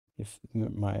if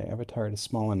my avatar is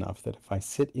small enough that if I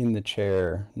sit in the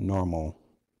chair normal,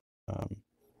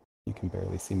 you can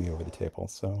barely see me over the table.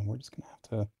 So we're just gonna have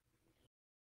to.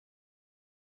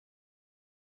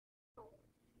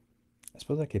 I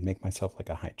suppose I could make myself like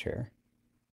a high chair.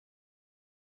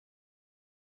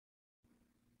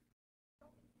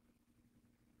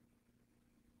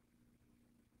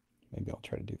 Maybe I'll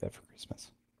try to do that for Christmas.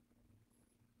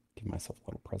 Give myself a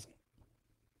little present.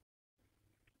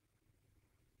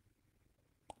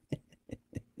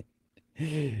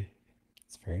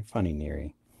 It's very funny,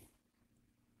 Neri.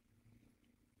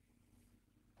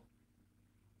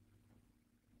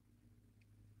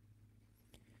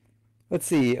 Let's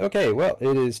see. Okay, well,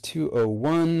 it is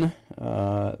 2:01.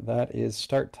 That is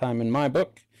start time in my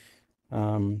book.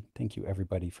 Thank you,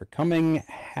 everybody, for coming.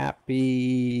 Happy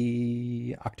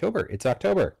October. It's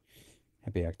October.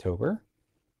 Happy October.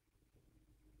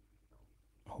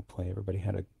 Hopefully everybody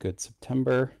had a good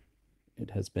September.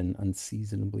 It has been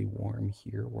unseasonably warm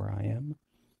here where I am,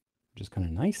 which is kind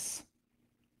of nice.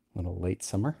 A little late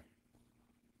summer.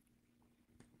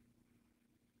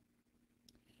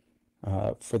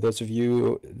 For those of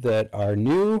you that are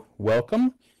new,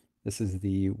 welcome. This is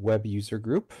the web user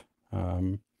group.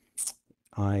 I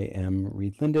am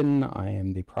Reed Linden. I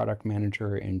am the product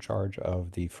manager in charge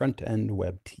of the front-end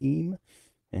web team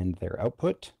and their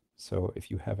output. So if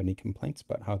you have any complaints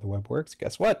about how the web works,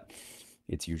 guess what?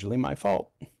 It's usually my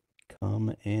fault.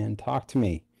 Come and talk to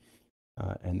me.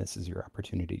 And this is your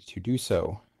opportunity to do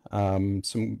so.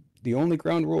 The only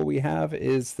ground rule we have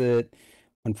is that,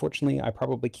 unfortunately, I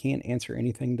probably can't answer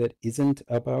anything that isn't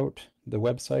about the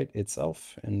website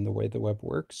itself and the way the web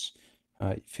works.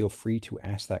 Feel free to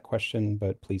ask that question,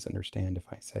 but please understand if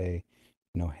I say,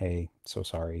 hey, so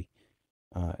sorry,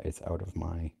 it's out of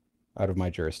my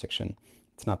jurisdiction.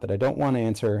 It's not that I don't want to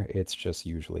answer, it's just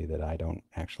usually that I don't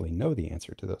actually know the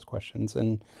answer to those questions.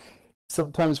 And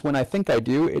sometimes when I think I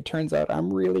do, it turns out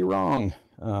I'm really wrong,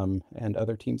 and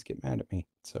other teams get mad at me.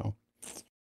 So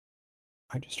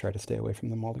I just try to stay away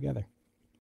from them altogether.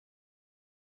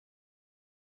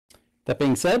 That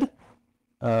being said,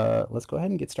 let's go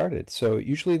ahead and get started. So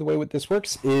usually the way this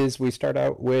works is we start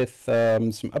out with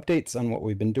some updates on what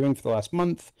we've been doing for the last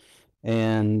month,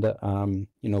 and a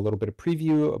little bit of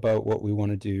preview about what we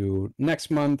want to do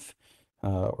next month,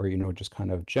 or just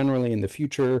kind of generally in the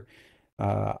future.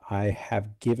 I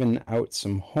have given out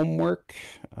some homework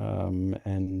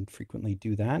and frequently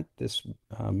do that this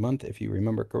month. If you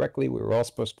remember correctly, we were all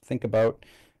supposed to think about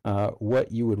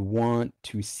what you would want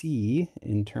to see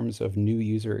in terms of new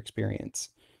user experience.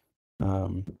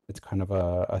 It's kind of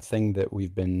a thing that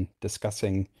we've been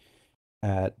discussing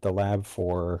at the lab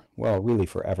for, well, really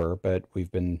forever, but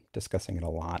we've been discussing it a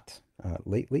lot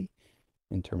lately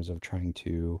in terms of trying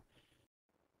to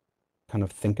kind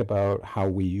of think about how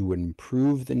we would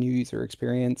improve the new user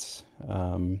experience.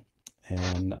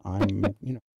 And I'm,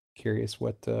 curious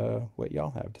what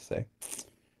y'all have to say.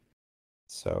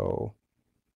 So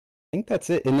I think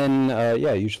that's it. And then,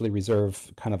 yeah, usually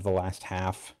reserve kind of the last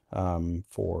half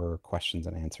for questions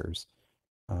and answers.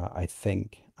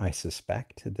 I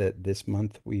suspect that this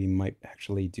month we might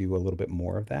actually do a little bit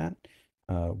more of that.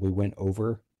 We went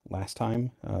over last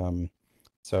time.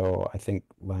 So I think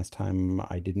last time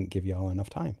I didn't give y'all enough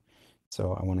time.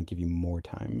 So I want to give you more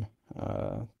time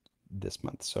this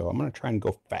month. So I'm going to try and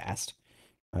go fast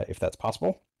if that's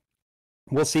possible.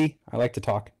 We'll see. I like to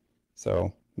talk,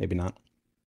 so maybe not.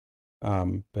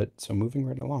 But so moving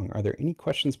right along, are there any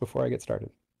questions before I get started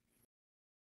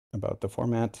about the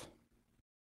format?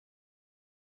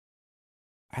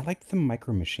 I like the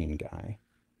Micro Machine guy.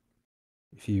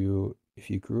 If you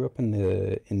grew up in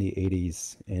the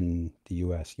 80s in the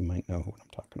US, you might know what I'm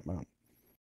talking about.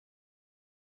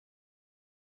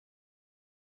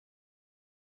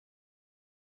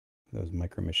 Those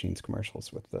Micro Machines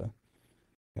commercials with the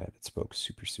guy that spoke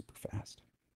super, super fast.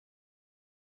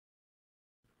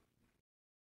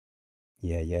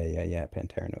 Yeah.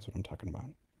 Pantera knows what I'm talking about.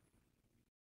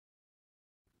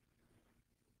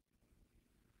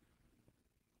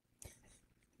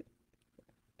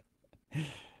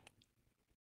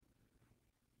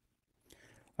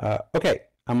 Okay,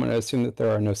 I'm going to assume that there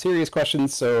are no serious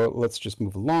questions, so let's just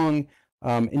move along.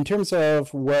 In terms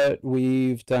of what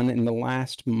we've done in the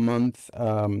last month,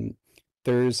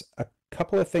 there's a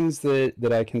couple of things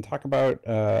that I can talk about,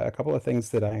 a couple of things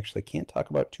that I actually can't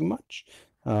talk about too much,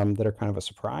 that are kind of a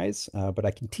surprise, but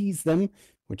I can tease them,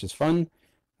 which is fun.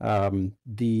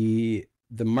 The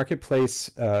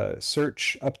marketplace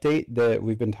search update that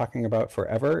we've been talking about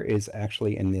forever is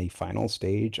actually in the final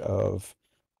stage of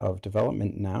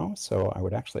development now. So I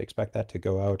would actually expect that to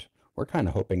go out. We're kind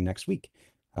of hoping next week.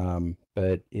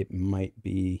 But it might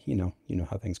be, you know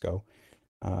how things go.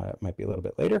 It might be a little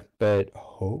bit later, but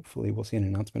hopefully we'll see an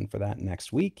announcement for that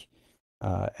next week.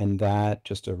 And that,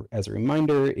 just as a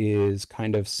reminder, is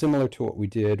kind of similar to what we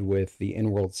did with the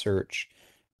in-world search,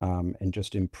 and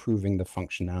just improving the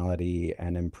functionality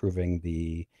and improving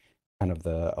the kind of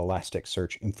the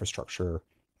Elasticsearch infrastructure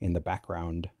in the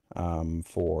background,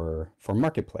 for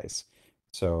Marketplace.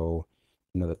 So,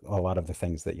 a lot of the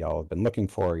things that y'all have been looking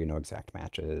for, exact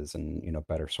matches and,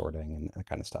 better sorting and that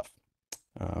kind of stuff.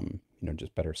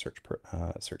 Just better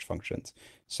search functions.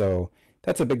 So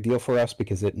that's a big deal for us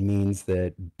because it means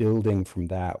that building from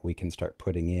that, we can start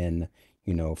putting in,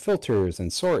 filters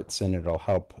and sorts, and it'll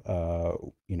help,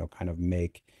 kind of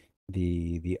make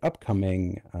the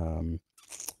upcoming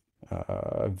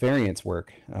variance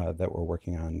work that we're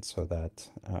working on, so that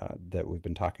we've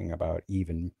been talking about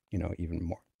even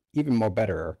more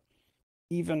better,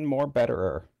 even more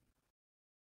better.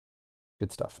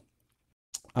 Good stuff.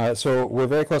 So we're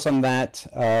very close on that.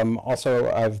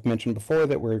 Also, I've mentioned before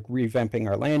that we're revamping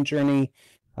our land journey.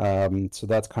 So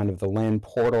that's kind of the land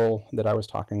portal that I was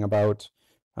talking about,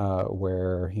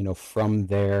 where, from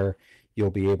there, you'll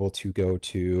be able to go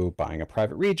to buying a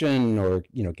private region, or,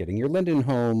 getting your Linden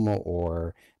home,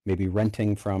 or maybe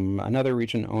renting from another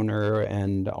region owner,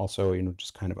 and also,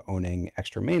 just kind of owning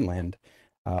extra mainland.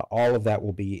 All of that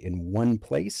will be in one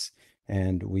place.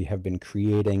 And we have been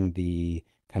creating the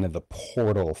kind of the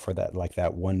portal for that, like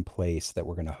that one place that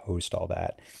we're going to host all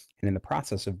that. And in the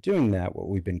process of doing that, what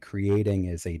we've been creating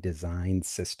is a design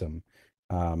system,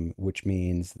 which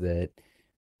means that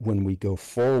when we go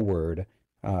forward,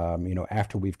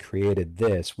 after we've created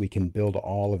this, we can build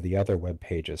all of the other web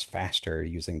pages faster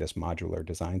using this modular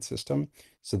design system.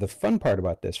 So the fun part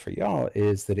about this for y'all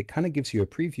is that it kind of gives you a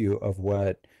preview of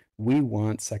what we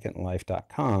want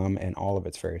secondlife.com and all of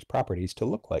its various properties to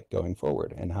look like going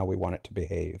forward, and how we want it to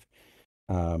behave.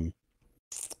 Um,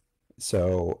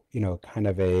 so, kind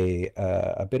of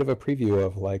a bit of a preview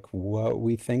of like what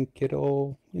we think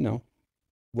it'll,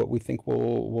 what we think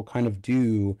we'll kind of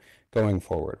do going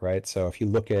forward, right? So if you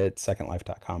look at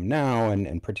secondlife.com now,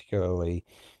 and particularly,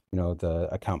 the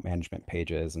account management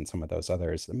pages and some of those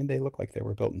others, I mean, they look like they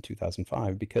were built in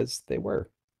 2005 because they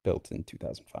were built in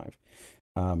 2005.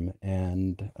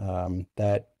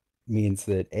 That means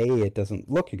that it doesn't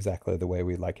look exactly the way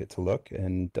we like it to look,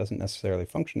 and doesn't necessarily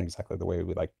function exactly the way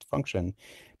we like to function,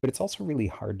 but it's also really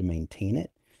hard to maintain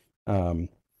it.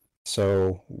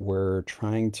 So we're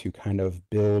trying to kind of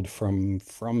build from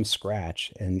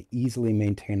scratch an easily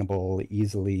maintainable,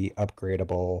 easily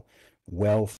upgradable,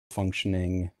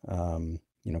 well-functioning, kind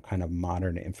of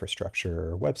modern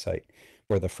infrastructure website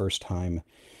for the first time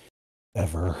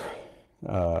ever.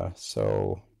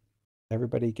 So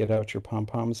everybody get out your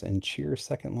pom-poms and cheer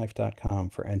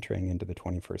secondlife.com for entering into the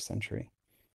 21st century.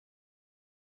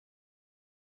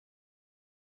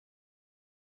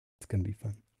 It's going to be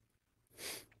fun.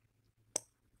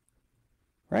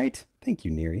 Right? Thank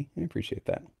you, Neri. I appreciate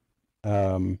that.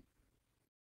 And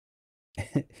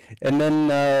then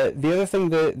the other thing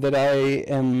that I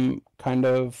am kind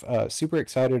of super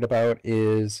excited about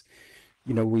is,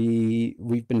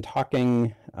 we've been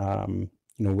talking,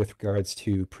 with regards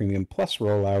to Premium Plus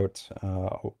rollout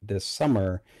this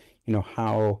summer,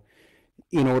 how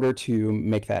in order to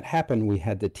make that happen, we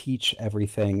had to teach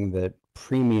everything that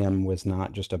Premium was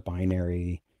not just a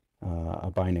binary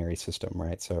system,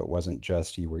 right? So it wasn't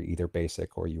just you were either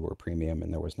basic or you were premium,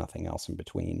 and there was nothing else in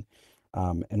between.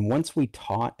 And once we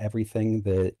taught everything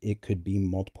that it could be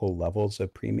multiple levels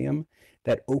of premium,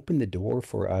 that opened the door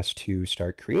for us to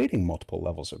start creating multiple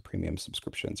levels of premium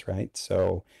subscriptions, right?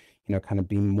 So, kind of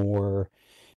be more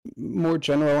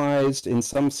generalized in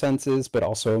some senses, but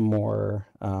also more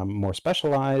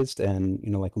specialized. And,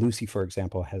 like Lucy, for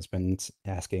example, has been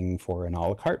asking for an a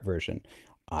la carte version.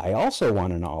 I also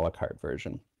want an a la carte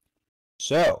version.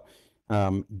 So,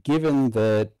 given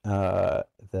that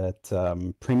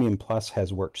Premium Plus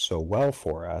has worked so well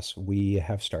for us, we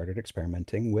have started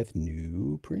experimenting with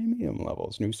new premium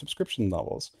levels, new subscription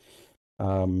levels.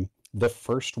 The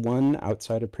first one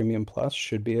outside of Premium Plus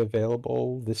should be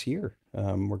available this year.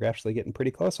 We're actually getting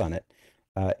pretty close on it.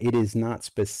 It is not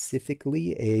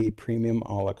specifically a premium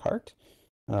a la carte,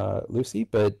 Lucy,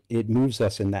 but it moves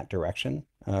us in that direction,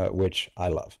 which I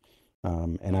love.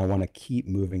 And I want to keep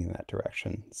moving in that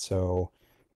direction. So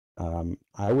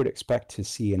I would expect to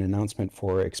see an announcement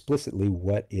for explicitly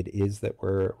what it is that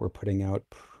we're putting out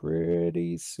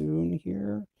pretty soon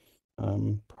here,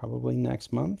 probably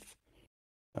next month,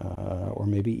 or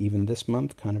maybe even this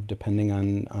month, kind of depending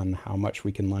on how much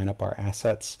we can line up our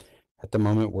assets. At the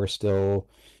moment, we're still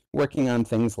working on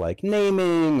things like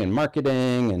naming and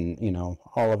marketing and,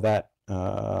 all of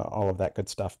that good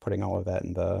stuff, putting all of that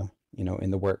in the,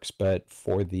 in the works. But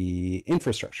for the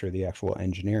infrastructure, the actual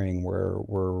engineering,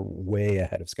 we're way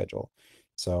ahead of schedule.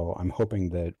 So I'm hoping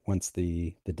that once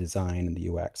the design and the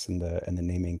UX and the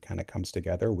naming kind of comes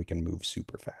together, we can move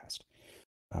super fast.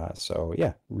 So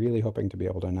yeah, really hoping to be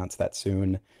able to announce that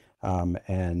soon.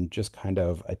 And just kind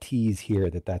of a tease here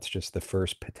that that's just the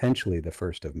first, potentially the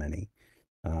first of many,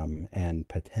 and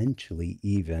potentially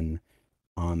even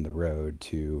on the road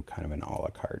to kind of an a la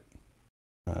carte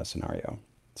scenario.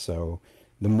 So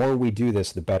the more we do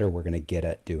this, the better we're going to get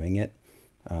at doing it.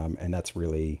 And that's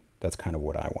kind of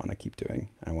what I want to keep doing.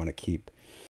 I want to keep,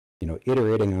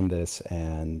 iterating on this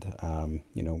and,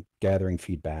 gathering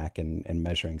feedback and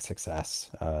measuring success,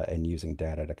 and using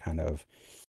data to kind of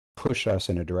push us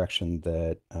in a direction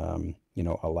that,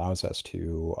 allows us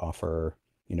to offer,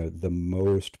 the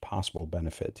most possible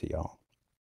benefit to y'all.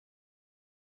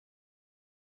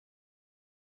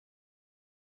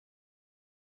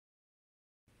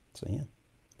 So yeah,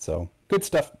 so good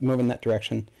stuff moving that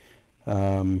direction.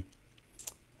 Um,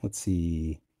 let's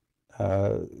see.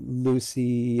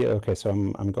 Lucy, okay, so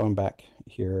I'm going back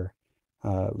here.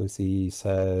 Lucy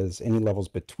says any levels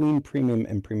between premium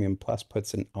and premium plus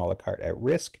puts an a la carte at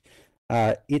risk.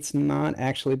 It's not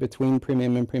actually between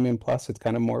premium and premium plus. It's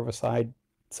kind of more of a side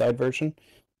version,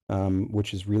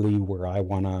 which is really where I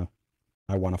wanna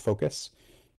focus.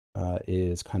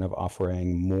 Is kind of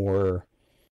offering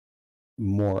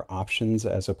more options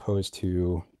as opposed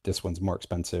to this one's more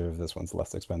expensive, this one's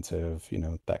less expensive,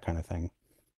 that kind of thing.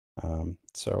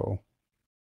 So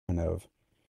kind of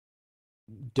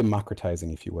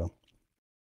democratizing, if you will,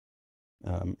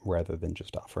 rather than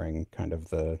just offering kind of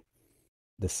the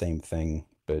same thing,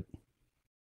 but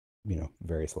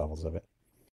various levels of it.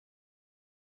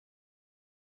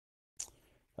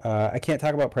 I can't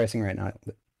talk about pricing right now,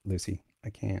 Lucy. I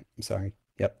can't. I'm sorry.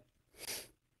 Yep.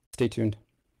 Stay tuned.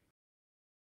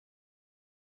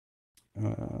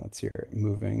 Let's see here.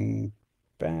 Moving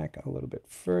back a little bit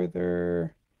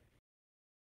further.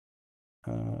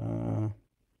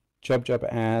 Jub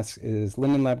asks, is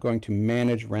Linden Lab going to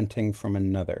manage renting from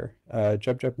another?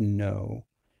 Jub, no.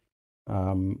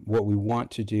 What we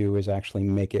want to do is actually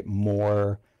make it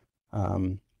more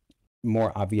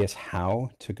obvious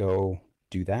how to go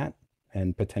do that,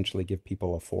 and potentially give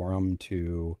people a forum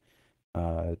to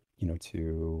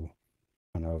to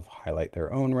kind of highlight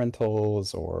their own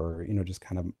rentals, or just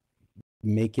kind of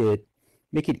make it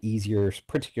easier,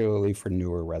 particularly for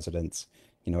newer residents.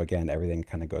 Again, everything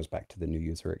kind of goes back to the new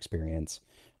user experience,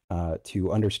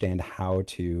 to understand how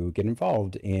to get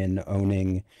involved in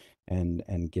owning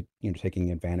and get,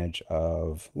 taking advantage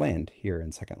of land here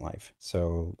in Second Life.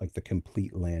 So like the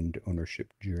complete land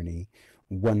ownership journey,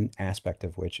 one aspect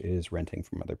of which is renting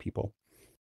from other people.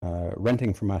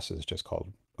 Renting from us is just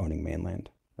called owning mainland.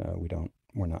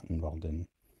 We're not involved in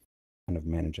kind of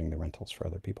managing the rentals for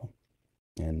other people,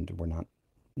 and we're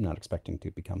not expecting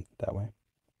to become that way.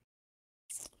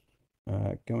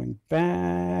 Going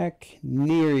back,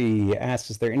 Neri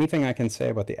asks, is there anything I can say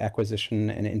about the acquisition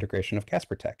and integration of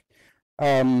Casper Tech?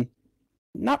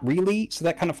 Not really. So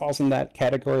that kind of falls in that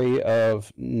category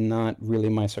of not really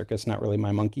my circus, not really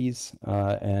my monkeys,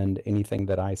 and anything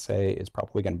that I say is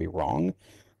probably going to be wrong.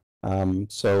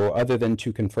 So other than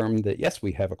to confirm that, yes,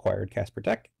 we have acquired Casper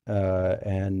Tech,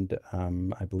 and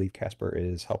I believe Casper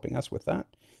is helping us with that,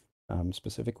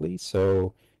 specifically.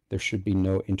 So there should be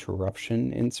no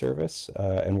interruption in service,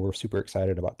 and we're super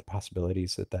excited about the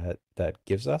possibilities that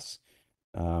gives us.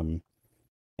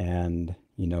 And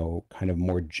kind of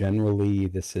more generally,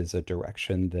 this is a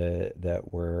direction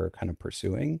that we're kind of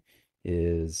pursuing,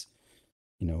 is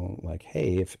like,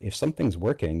 hey, if something's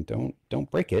working,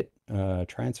 don't break it.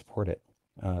 Try and support it.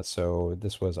 So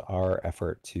this was our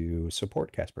effort to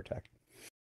support Casper Tech.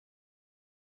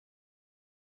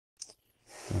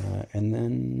 And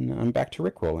then I'm back to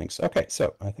Rick rollings. Okay,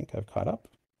 so I think I've caught up.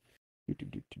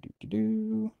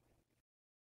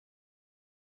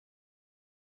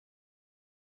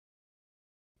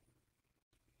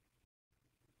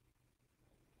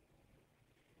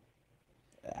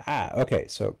 Okay.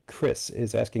 So Chris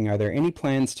is asking, are there any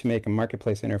plans to make a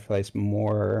marketplace interface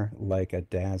more like a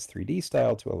DAZ 3D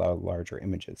style to allow larger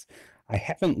images? I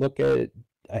haven't looked at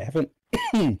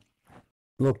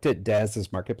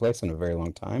DAZ's marketplace in a very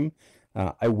long time.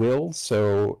 I will.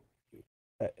 So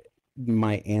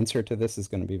my answer to this is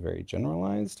going to be very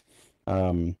generalized,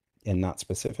 and not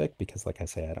specific, because like I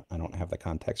say, I don't have the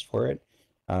context for it.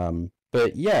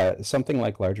 But yeah, something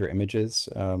like larger images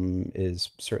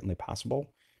is certainly possible.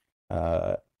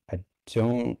 I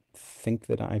don't think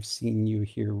that I've seen you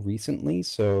here recently,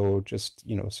 so just,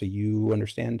 so you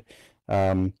understand,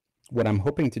 um, what I'm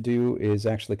hoping to do is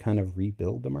actually kind of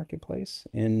rebuild the marketplace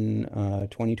in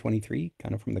 2023,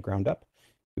 kind of from the ground up.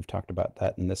 We've talked about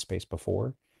that in this space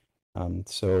before.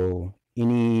 So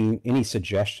any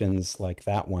suggestions like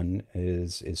that one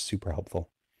is super helpful.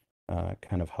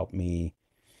 Kind of help me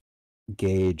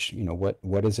gauge,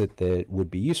 what is it that would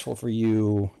be useful for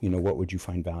you? What would you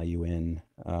find value in?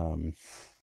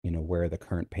 Where are the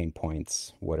current pain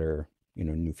points? What are,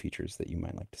 new features that you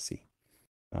might like to see?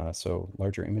 So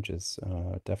larger images,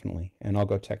 definitely. And I'll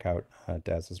go check out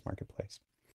Daz's marketplace.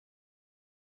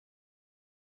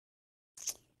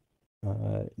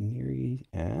 Neri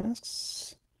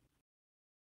asks,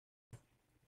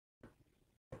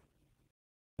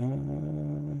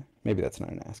 maybe that's not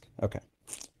an ask. Okay.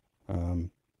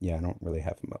 Yeah, I don't really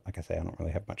have, like I say, I don't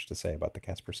really have much to say about the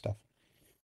Casper stuff.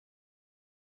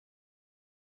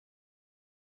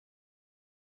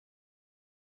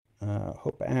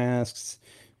 Hope asks,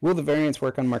 will the variants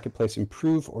work on Marketplace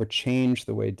improve or change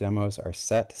the way demos are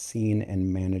set, seen,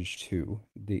 and managed too?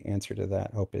 The answer to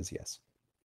that, Hope, is yes.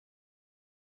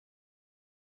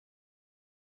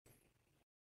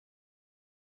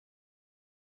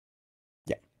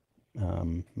 Yeah.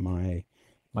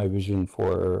 My vision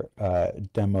for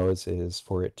demos is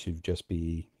for it to just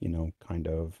be, kind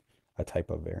of a type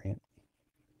of variant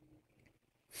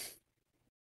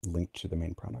linked to the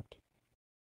main product.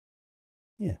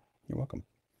 Yeah, you're welcome.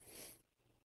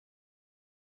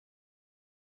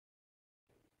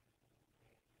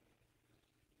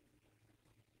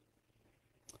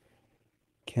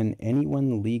 Can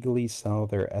anyone legally sell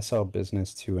their SL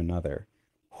business to another?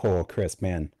 Oh, Chris,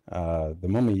 man, the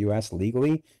moment you ask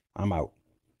legally, I'm out.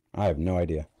 I have no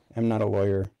idea. I'm not a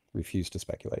lawyer. Refuse to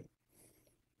speculate.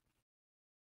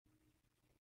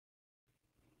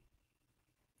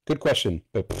 Good question,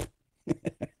 but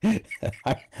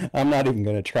I'm not even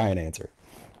going to try and answer.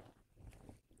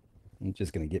 It's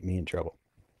just going to get me in trouble.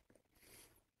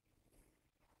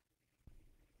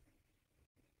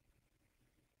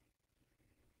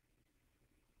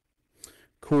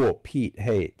 Cool, Pete.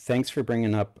 Hey, thanks for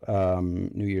bringing up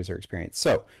new user experience.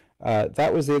 So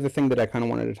that was the other thing that I kind of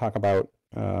wanted to talk about.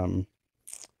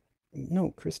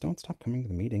 No, Chris, don't stop coming to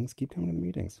the meetings. Keep coming to the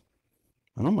meetings.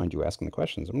 I don't mind you asking the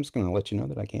questions. I'm just going to let you know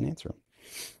that I can't answer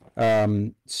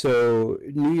them. So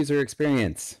new user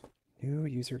experience. New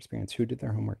user experience. Who did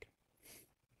their homework?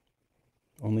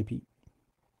 Only Pete.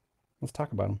 Let's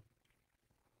talk about them.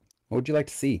 What would you like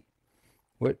to see?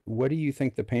 What do you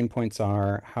think the pain points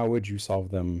are? How would you solve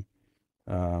them?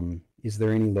 Is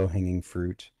there any low-hanging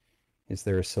fruit? Is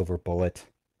there a silver bullet?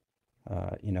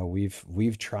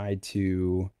 We've tried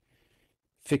to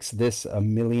fix this a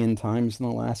million times in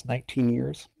the last 19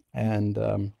 years, and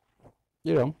I'm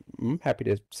happy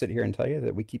to sit here and tell you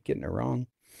that we keep getting it wrong.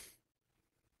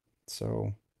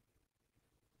 So,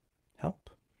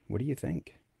 help. What do you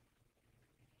think?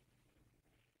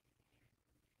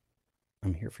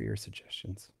 I'm here for your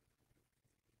suggestions.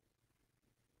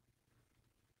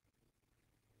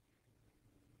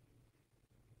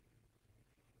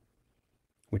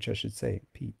 Which I should say,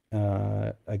 Pete,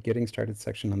 a getting started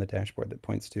section on the dashboard that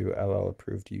points to LL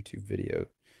approved YouTube video.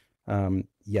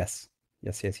 Yes,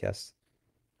 yes, yes, yes.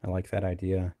 I like that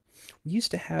idea. We used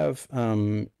to have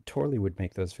Torley would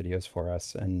make those videos for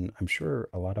us, and I'm sure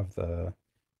a lot of the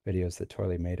videos that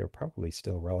Torley made are probably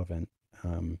still relevant.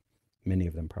 Many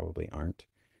of them probably aren't.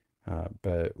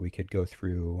 But we could go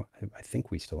through, I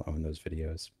think we still own those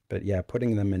videos. But yeah,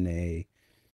 putting them in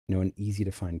an easy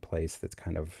to find place that's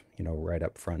kind of, right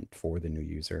up front for the new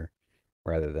user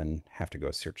rather than have to go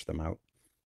search them out,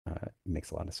 makes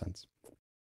a lot of sense.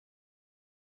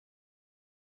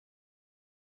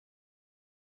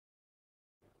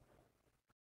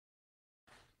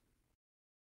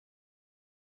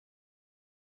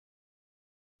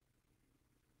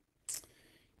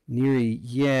 Neri,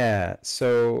 yeah.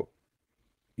 So,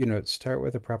 start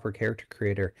with a proper character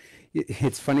creator.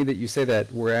 It's funny that you say that.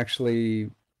 We're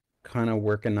actually kind of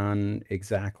working on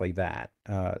exactly that.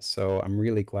 So I'm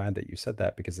really glad that you said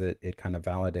that because it kind of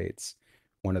validates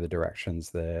one of the directions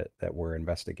that we're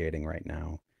investigating right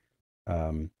now.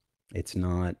 Um, it's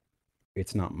not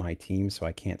it's not my team, so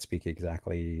I can't speak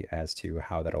exactly as to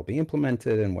how that'll be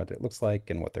implemented and what it looks like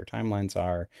and what their timelines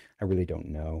are. I really don't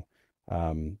know.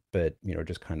 But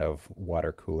just kind of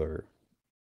water cooler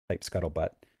type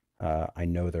scuttlebutt. I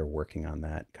know they're working on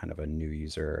that kind of a new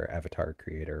user avatar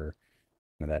creator,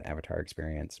 that avatar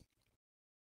experience.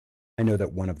 I know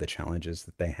that one of the challenges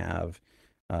that they have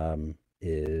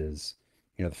is,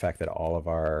 the fact that all of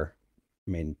our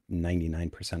mean,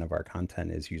 99% of our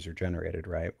content is user generated,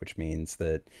 right? Which means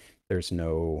that there's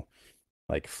no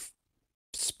like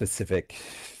specific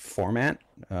format.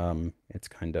 It's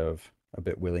kind of a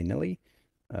bit willy-nilly.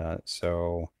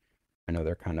 So I know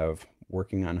they're kind of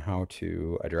working on how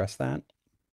to address that,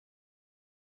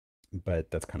 but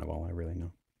that's kind of all I really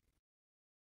know.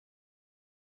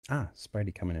 Ah,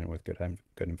 Spidey coming in with good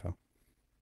info.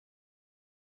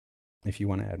 If you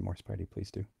want to add more Spidey,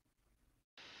 please do.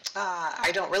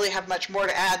 I don't really have much more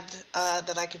to add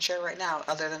that I could share right now,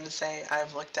 other than to say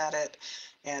I've looked at it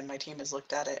and my team has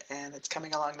looked at it and it's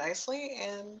coming along nicely,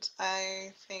 and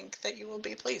I think that you will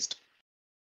be pleased.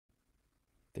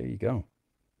 There you go.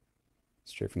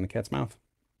 Straight from the cat's mouth.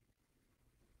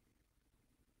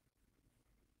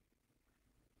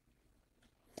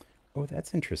 Oh,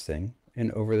 that's interesting.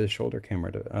 An over-the-shoulder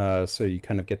camera. So you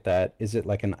kind of get that. Is it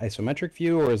like an isometric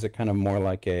view, or is it kind of more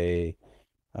like a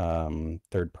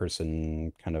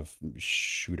third-person kind of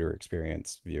shooter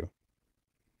experience view?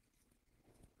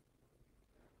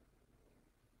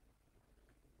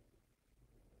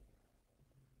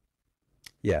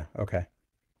 Yeah, okay.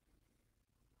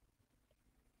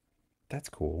 That's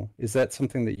cool. Is that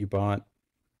something that you bought?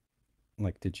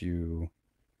 Like,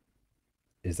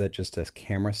 is that just a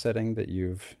camera setting that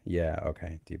yeah,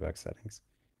 okay, debug settings.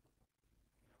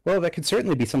 Well, that could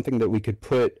certainly be something that we could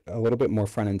put a little bit more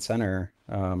front and center.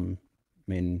 I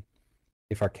mean,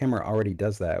 if our camera already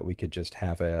does that, we could just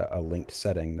have a linked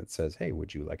setting that says, hey,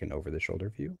 would you like an over the shoulder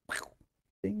view?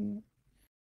 Ding.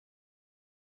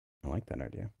 I like that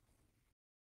idea.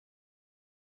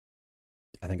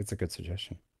 I think it's a good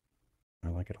suggestion. I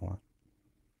like it a lot.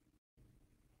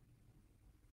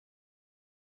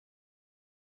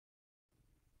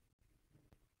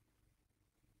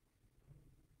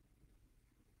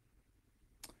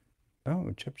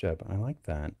 Oh, chip jab. I like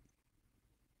that.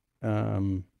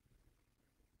 Um,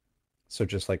 so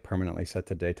just like permanently set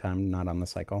to daytime, not on the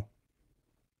cycle.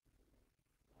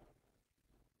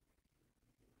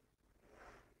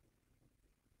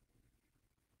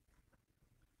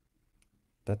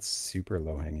 That's super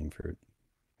low hanging fruit.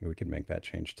 We could make that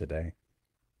change today.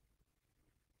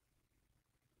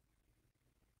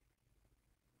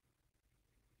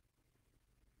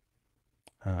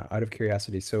 Out of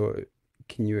curiosity, so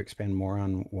can you expand more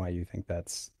on why you think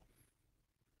that's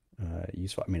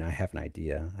useful? I mean, I have an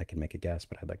idea. I can make a guess,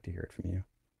 but I'd like to hear it from you.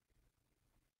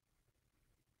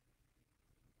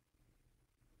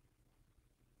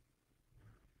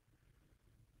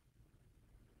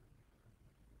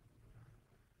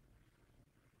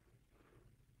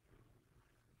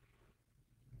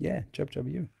 Yeah,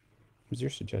 JubJub, was your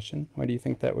suggestion. Why do you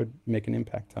think that would make an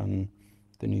impact on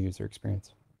the new user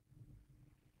experience?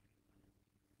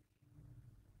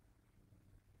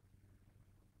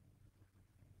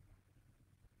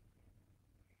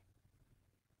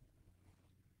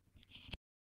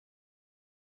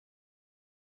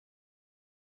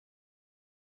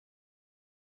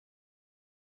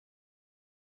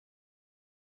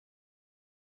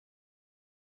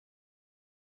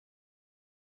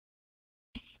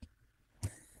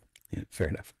 Yeah, fair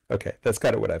enough. Okay, that's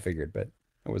kind of what I figured, but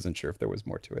I wasn't sure if there was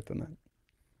more to it than that.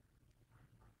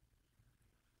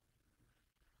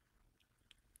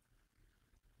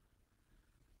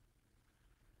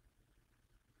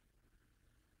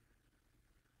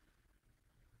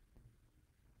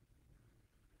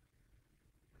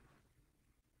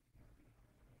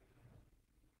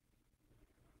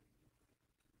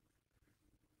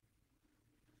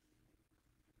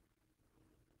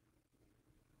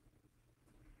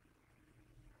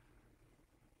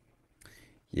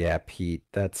 Yeah, Pete,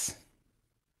 that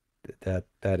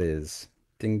is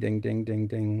ding ding ding ding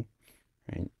ding,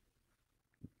 right?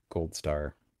 Gold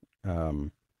star.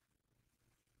 Um,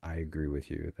 I agree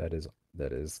with you. That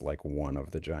is like one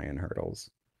of the giant hurdles.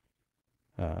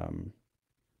 Um,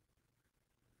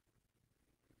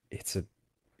 it's a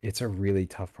it's a really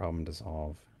tough problem to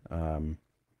solve. Um,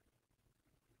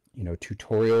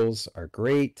 tutorials are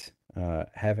great,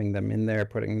 having them in there,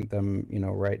 putting them,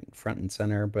 right front and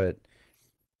center, but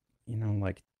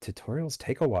like tutorials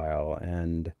take a while,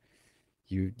 and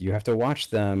you have to watch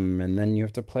them, and then you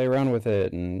have to play around with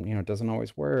it, and it doesn't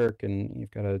always work, and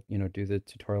you've got to, do the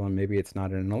tutorial, and maybe it's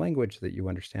not in a language that you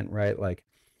understand, right? Like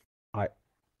I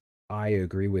I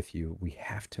agree with you. We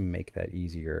have to make that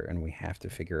easier, and we have to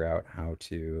figure out how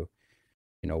to,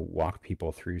 walk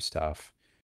people through stuff.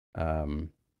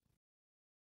 Um,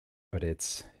 but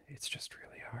it's just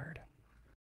really hard.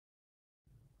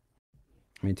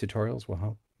 I mean, tutorials will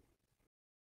help.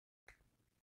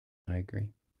 I agree.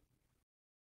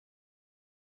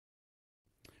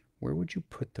 Where would you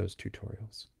put those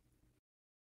tutorials?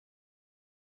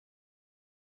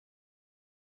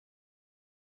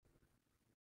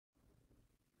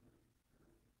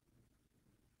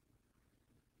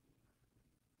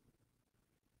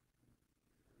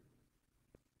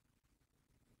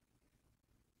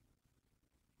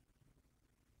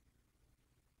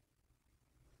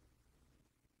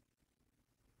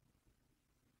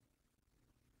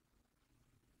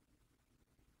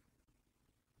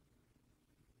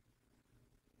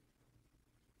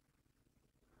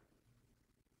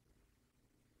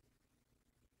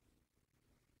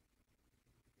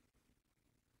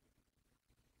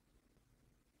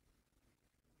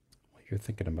 you're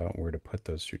thinking about where to put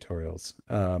those tutorials.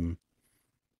 I'm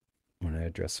going to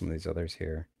address some of these others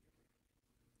here.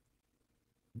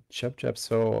 Chub.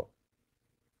 So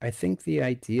I think the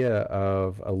idea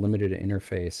of a limited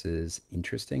interface is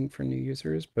interesting for new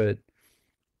users, but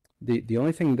the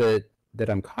only thing that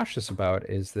I'm cautious about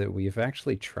is that we've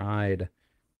actually tried,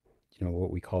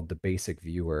 what we called the basic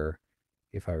viewer,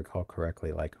 if I recall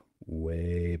correctly, like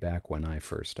way back when I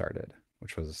first started,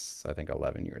 which was I think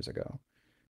 11 years ago.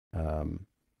 Um,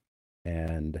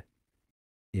 and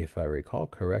if I recall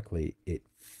correctly, it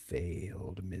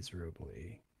failed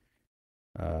miserably.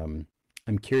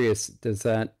 I'm curious,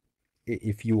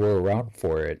 if you were around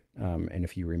for it, and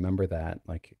if you remember that,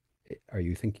 like, are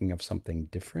you thinking of something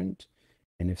different?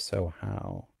 And if so,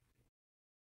 how?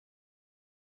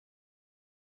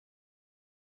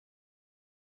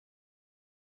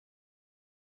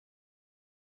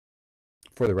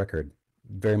 For the record,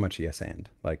 very much yes and.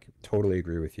 Like, totally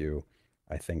agree with you.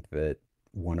 I think that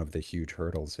one of the huge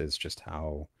hurdles is just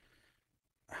how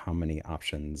many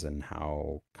options and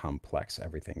how complex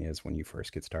everything is when you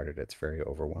first get started. It's very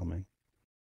overwhelming.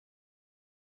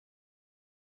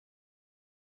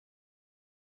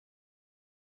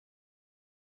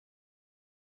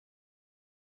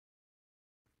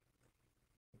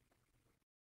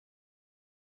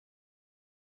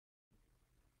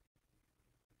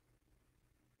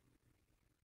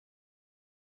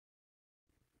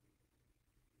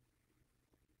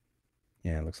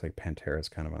 Yeah, it looks like Pantera's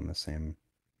kind of on the same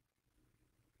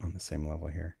level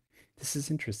here. This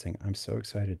is interesting. I'm so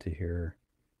excited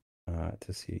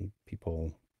to see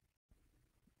people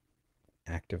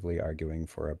actively arguing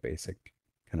for a basic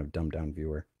kind of dumbed down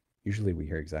viewer. Usually we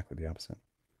hear exactly the opposite.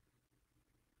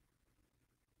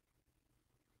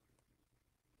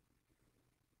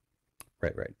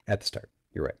 Right. At the start.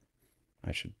 You're right.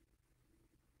 I should.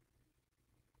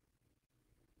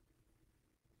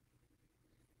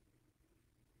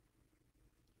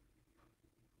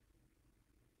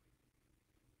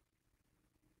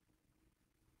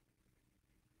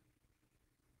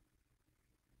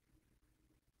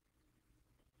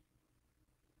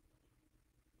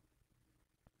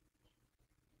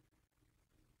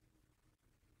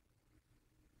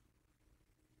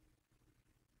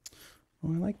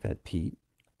 Oh, I like that, Pete.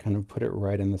 Kind of put it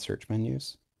right in the search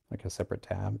menus, like a separate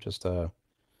tab.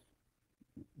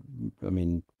 I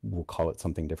mean, we'll call it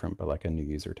something different, but like a new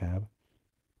user tab,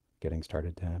 getting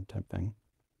started tab type thing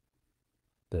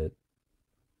that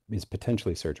is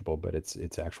potentially searchable, but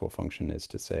its actual function is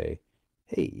to say,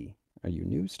 hey, are you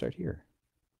new? Start here.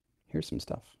 Here's some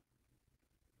stuff.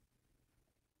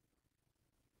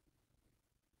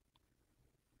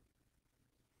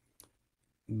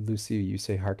 Lucy, you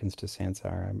say harkens to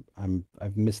Sansar.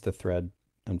 I've missed the thread,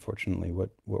 unfortunately.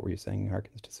 What were you saying?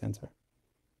 Harkens to Sansar?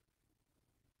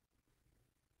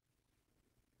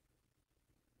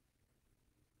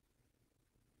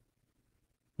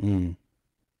 Mm,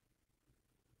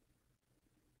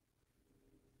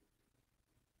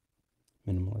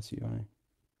 minimalist UI.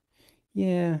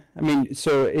 Yeah, I mean,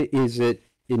 so is it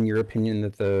in your opinion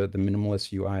that the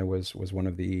minimalist UI was one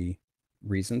of the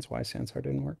reasons why Sansar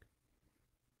didn't work?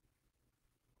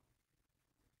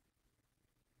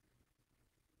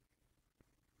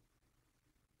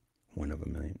 One of a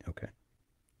million. Okay.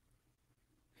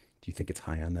 Do you think it's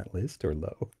high on that list or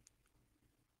low?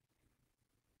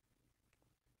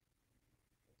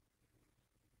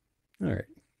 All right,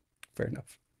 fair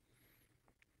enough.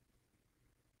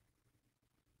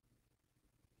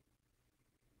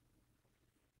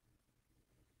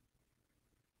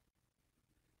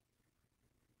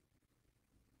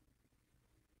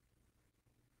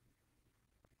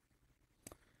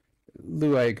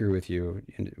 Lou, I agree with you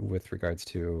with regards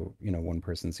to, one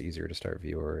person's easier to start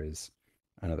viewer is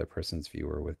another person's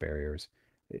viewer with barriers.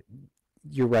 It-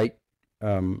 You're right.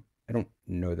 I don't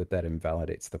know that that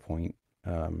invalidates the point,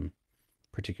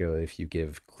 particularly if you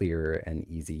give clear and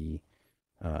easy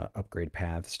upgrade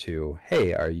paths to,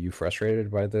 hey, are you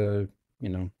frustrated you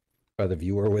know, by the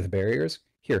viewer with barriers?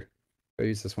 Here, go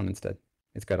use this one instead.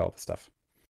 It's got all the stuff.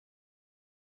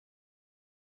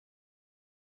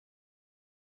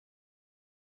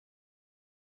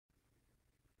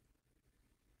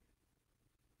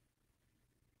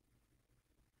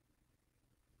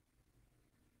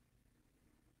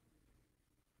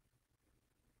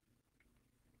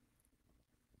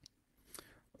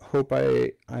 Hope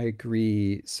I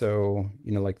agree. So,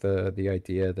 like the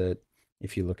idea that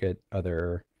if you look at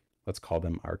other, let's call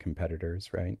them our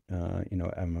competitors, right?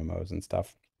 MMOs and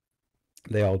stuff,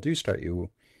 they all do start you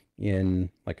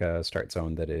in like a start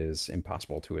zone that is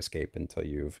impossible to escape until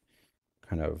you've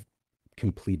kind of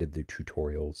completed the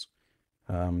tutorials.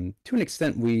 To an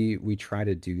extent, we try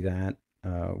to do that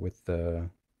with the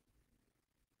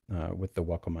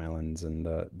Welcome Islands and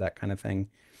that kind of thing.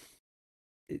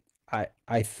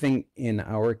 I think in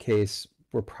our case,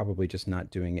 we're probably just not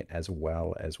doing it as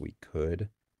well as we could,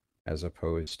 as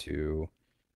opposed to,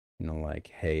 like,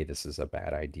 hey, this is a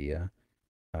bad idea.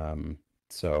 Um,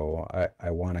 so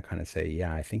I want to kind of say,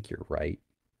 yeah, I think you're right.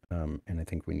 And I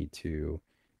think we need to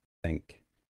think,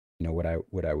 what I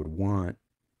would want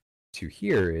to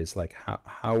hear is like,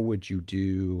 how would you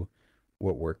do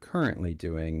what we're currently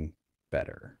doing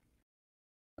better?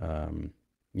 Um,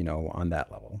 on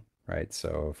that level, right?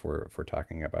 So if we're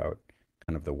talking about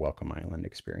kind of the Welcome Island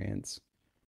experience,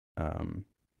 um,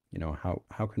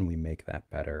 how can we make that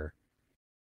better?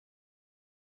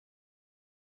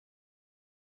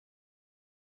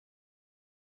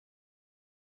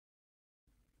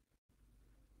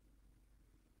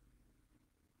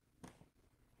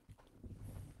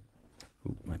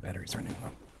 Ooh, my battery's running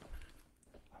low.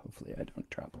 Hopefully I don't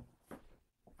drop.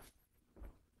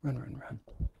 Run, run, run.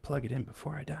 Plug it in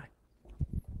before I die.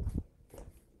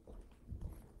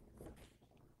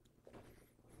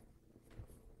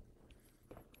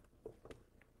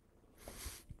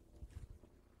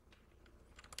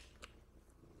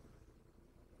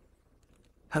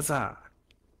 Huzzah!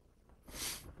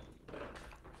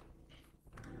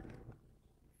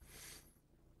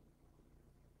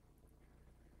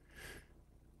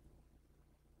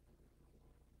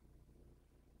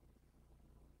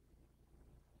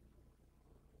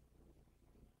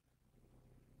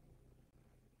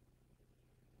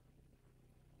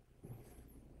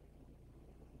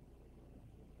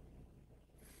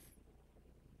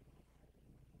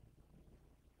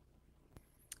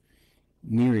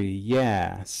 Neri,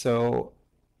 yeah. So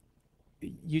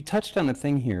you touched on a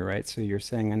thing here, right? So you're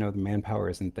saying, I know the manpower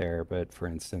isn't there, but for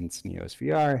instance, Neos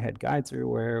VR had guides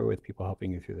everywhere with people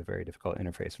helping you through the very difficult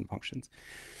interface and functions.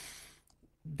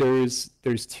 There's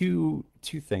two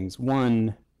things.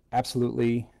 One,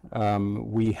 absolutely,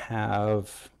 we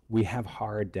have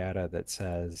hard data that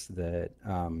says that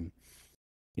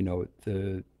you know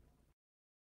the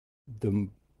the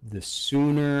the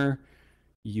sooner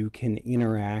you can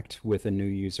interact with a new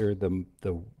user, the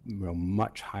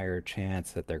much higher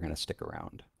chance that they're going to stick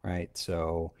around, right?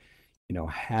 So,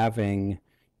 having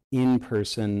in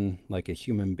person, like a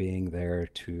human being there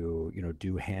to,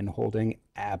 do hand holding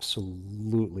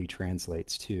absolutely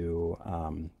translates to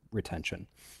retention.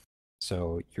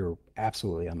 So you're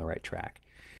absolutely on the right track.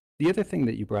 The other thing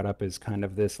that you brought up is kind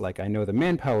of this, like, I know the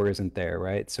manpower isn't there,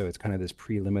 right? So it's kind of this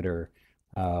prelimiter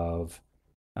of,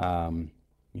 um,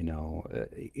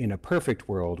 in a perfect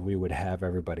world, we would have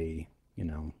everybody,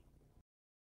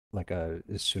 like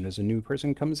as soon as a new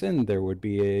person comes in, there would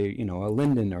be a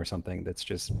Linden or something that's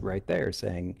just right there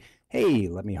saying, hey,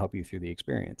 let me help you through the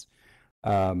experience.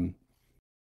 Um,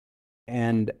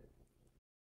 and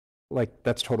like,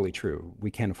 that's totally true.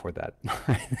 We can't afford that.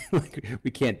 Like,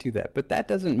 we can't do that. But that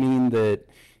doesn't mean that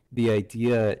the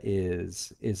idea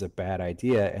is a bad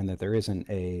idea and that there isn't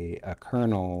a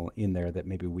kernel in there that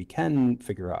maybe we can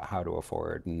figure out how to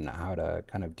afford and how to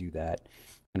kind of do that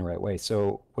in the right way.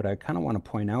 So what I kind of want to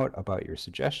point out about your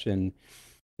suggestion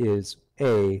is,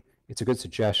 A, it's a good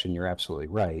suggestion. You're absolutely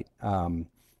right.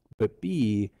 But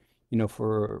B,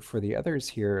 for the others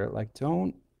here, like,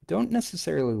 don't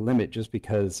necessarily limit just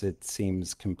because it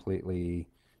seems completely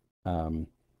um,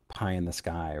 pie in the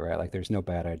sky, right? Like, there's no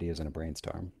bad ideas in a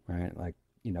brainstorm, right? Like,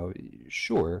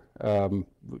 sure,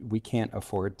 we can't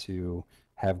afford to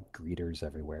have greeters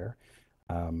everywhere,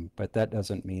 but that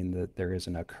doesn't mean that there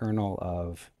isn't a kernel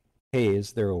of, hey,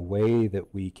 is there a way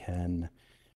that we can,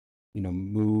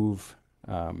 move,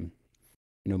 um,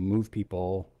 move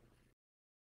people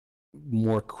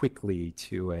more quickly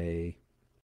to a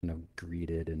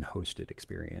greeted and hosted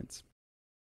experience.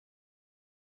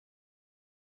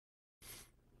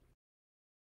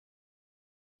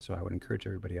 So I would encourage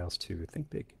everybody else to think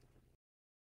big,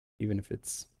 even if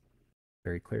it's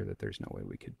very clear that there's no way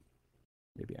we could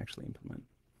maybe actually implement.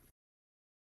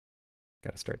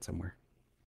 Got to start somewhere.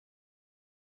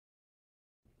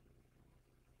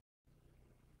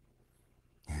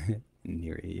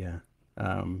 Neri, yeah.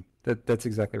 That's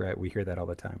exactly right. We hear that all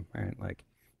the time, right? Like,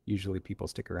 usually people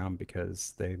stick around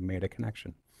because they made a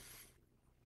connection.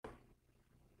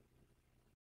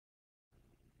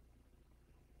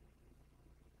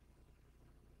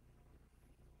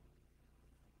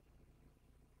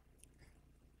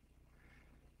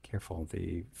 Careful.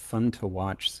 The fun to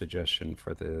watch suggestion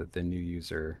for the new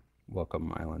user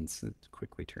welcome islands, it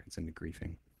quickly turns into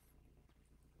griefing.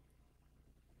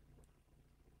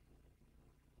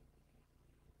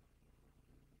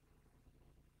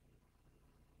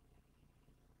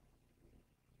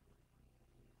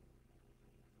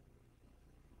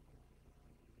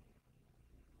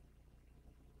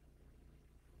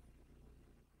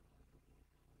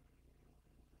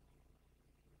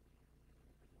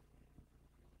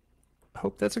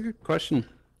 Hope that's a good question.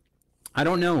 I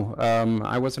don't know.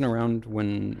 I wasn't around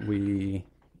when we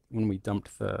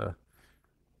dumped the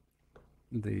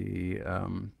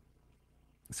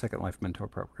Second Life mentor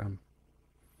program.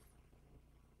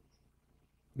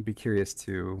 I'd be curious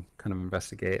to kind of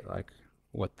investigate like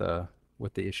what the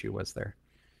what the issue was there.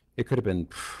 It could have been,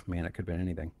 man, it could have been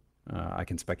anything. I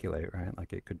can speculate, right?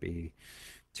 Like it could be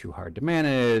too hard to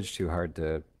manage, too hard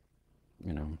to,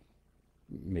 you know,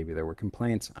 maybe there were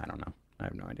complaints. I don't know. I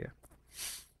have no idea.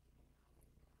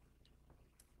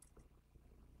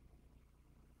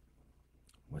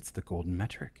 What's the golden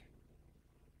metric?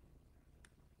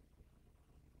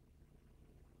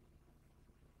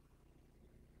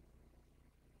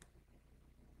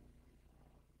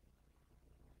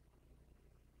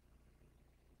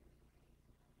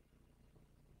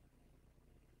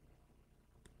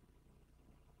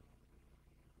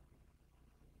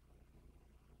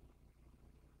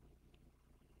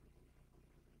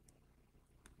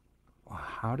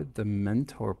 How did the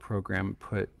mentor program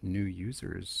put new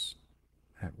users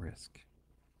at risk?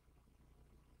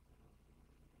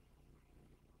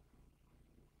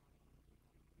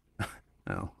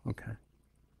 Oh, okay.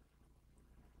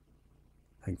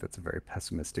 I think that's a very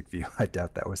pessimistic view. I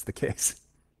doubt that was the case.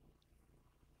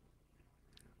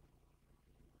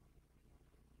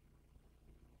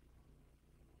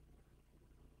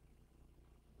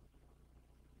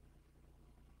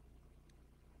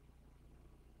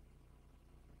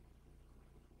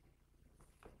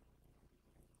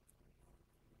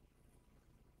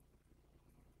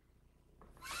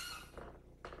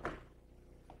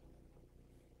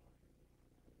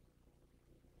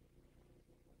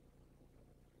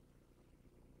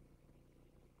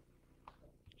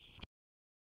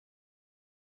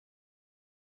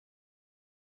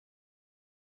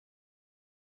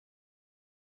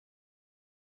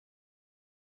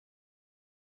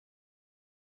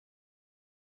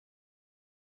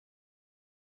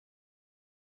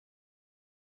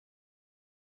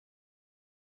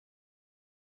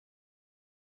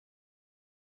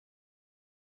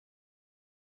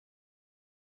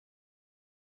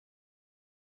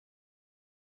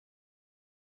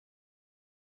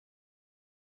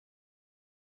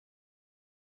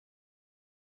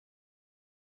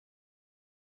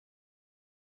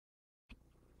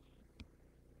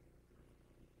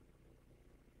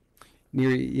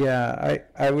 Yeah,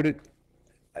 I would,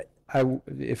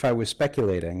 if I was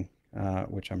speculating,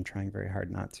 which I'm trying very hard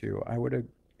not to, I would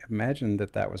imagine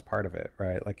that that was part of it,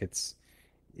 right? Like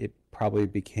it probably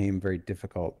became very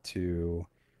difficult to,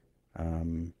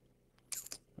 um,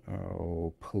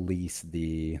 police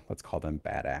the, let's call them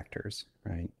bad actors,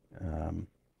 right? Um,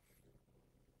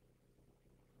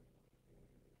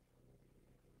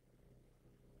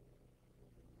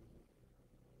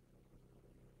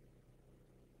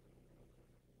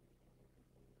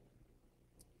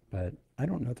 but I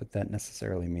don't know that that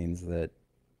necessarily means that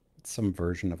some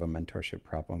version of a mentorship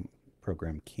problem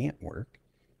program can't work.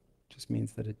 It just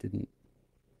means that it didn't.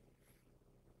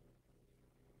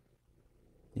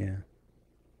 Yeah,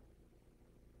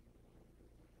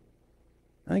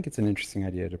 I think it's an interesting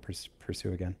idea to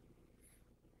pursue again.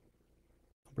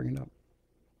 I'll bring it up.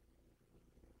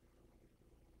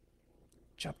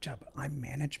 Chub chub, I'm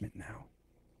management now.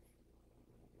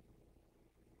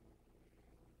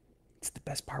 It's the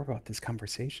best part about this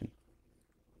conversation.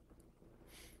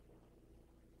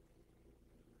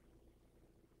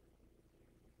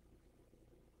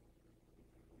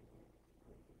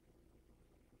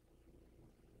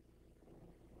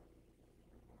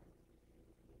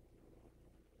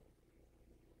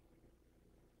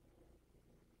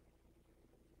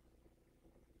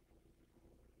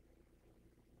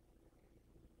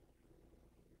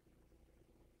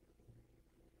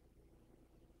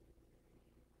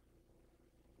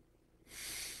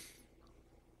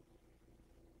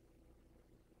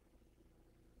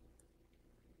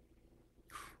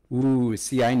 Ooh,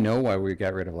 see, I know why we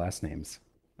got rid of last names.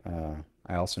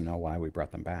 I also know why we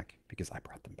brought them back because I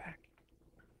brought them back.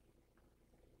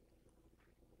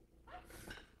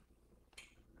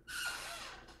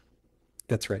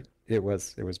 That's right. It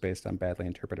was based on badly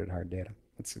interpreted hard data.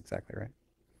 That's exactly right.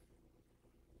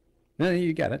 No,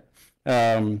 you get it.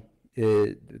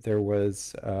 There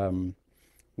was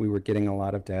we were getting a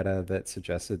lot of data that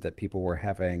suggested that people were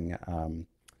having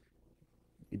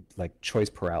like choice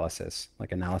paralysis,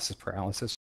 like analysis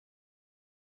paralysis.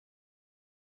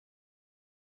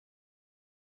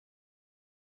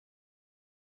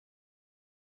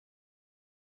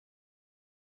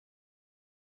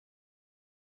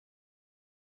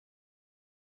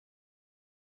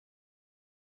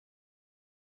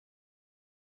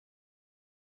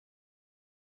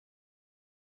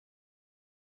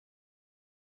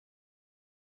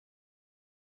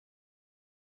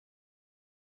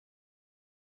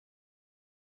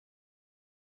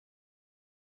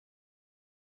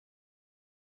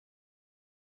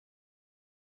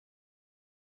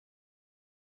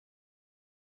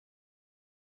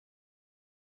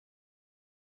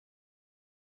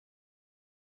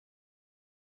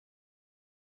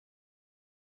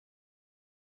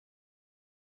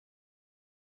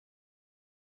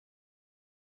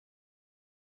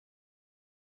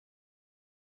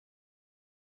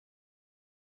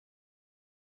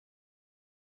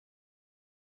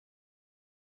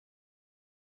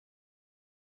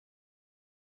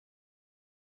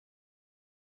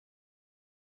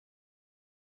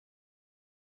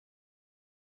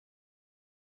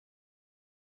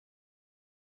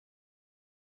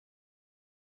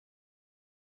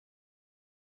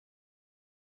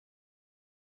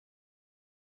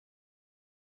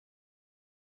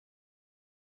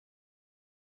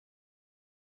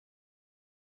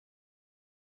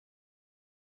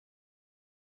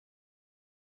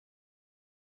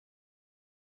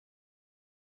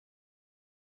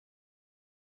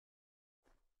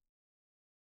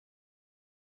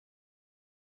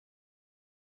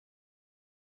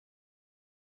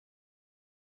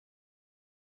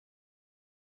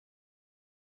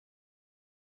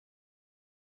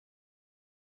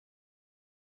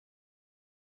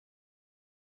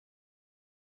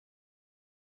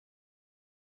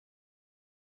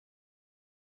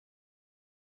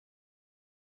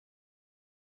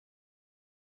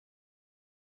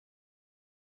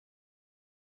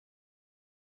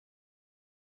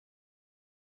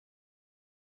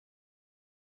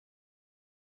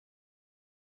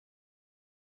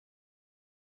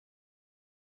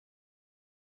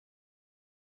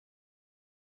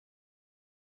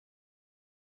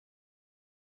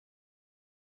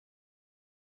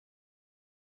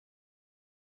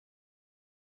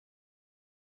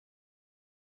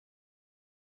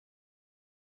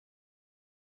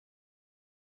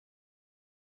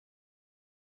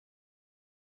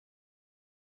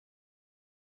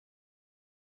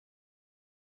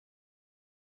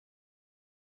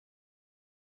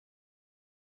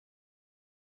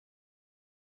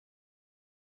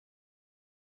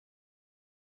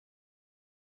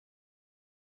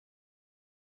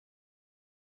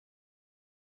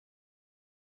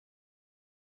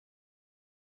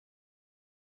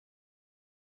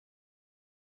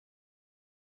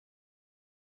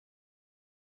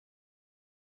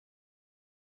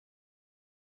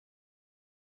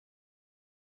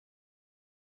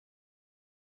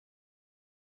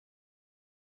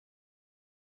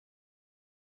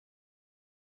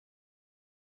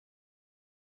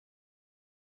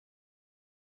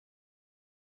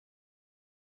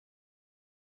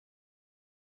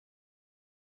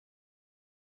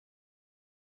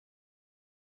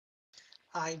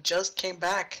 I just came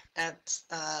back at,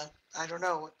 I don't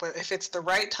know, but if it's the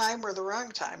right time or the wrong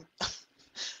time.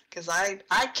 Because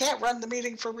I can't run the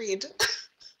meeting for Reed.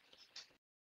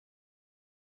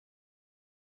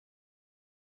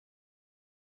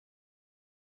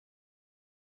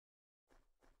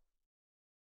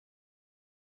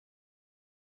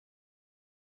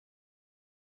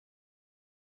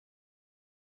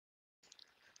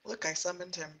 Look, I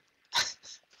summoned him.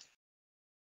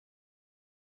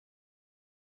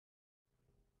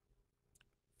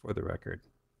 For the record,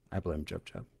 I blame Jub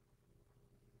Jub.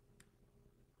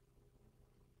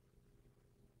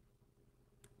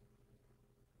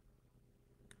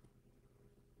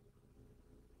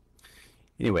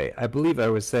 Anyway, I believe I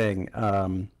was saying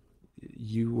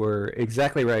you were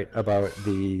exactly right about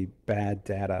the bad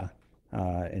data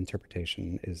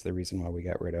interpretation is the reason why we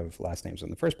got rid of last names in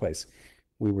the first place.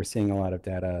 We were seeing a lot of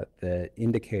data that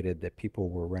indicated that people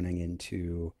were running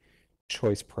into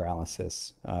choice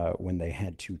paralysis when they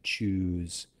had to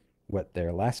choose what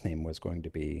their last name was going to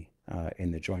be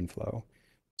in the join flow.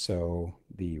 So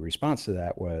the response to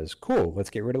that was, cool, let's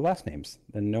get rid of last names.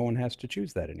 Then no one has to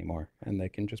choose that anymore, and they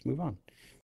can just move on.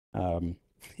 And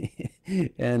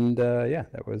yeah,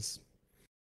 that was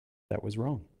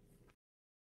wrong.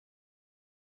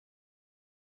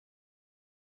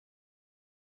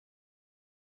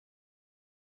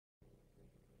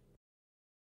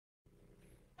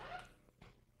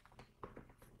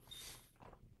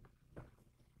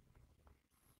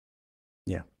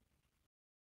 Yeah,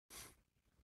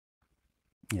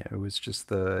 yeah, it was just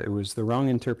the wrong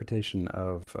interpretation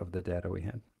of the data we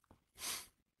had.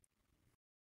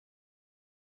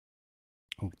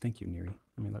 Oh, thank you, Neri.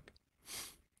 Let me look.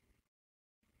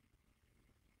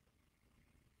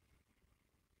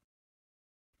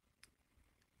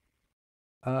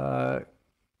 Uh,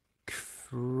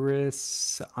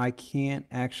 Chris, I can't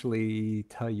actually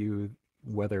tell you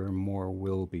whether more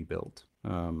will be built.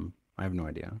 I have no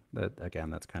idea. That again,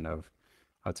 that's kind of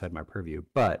outside my purview,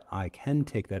 but I can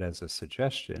take that as a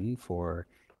suggestion for,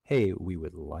 hey, we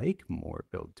would like more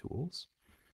build tools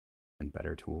and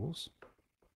better tools.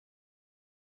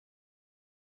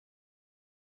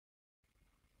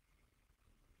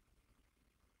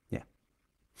 Yeah,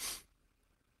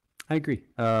 I agree.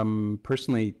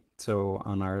 Personally, so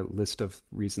on our list of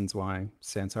reasons why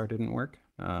Sansar didn't work,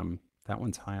 that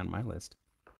one's high on my list,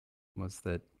 was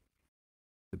that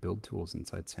the build tools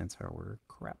inside Sansar were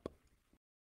crap.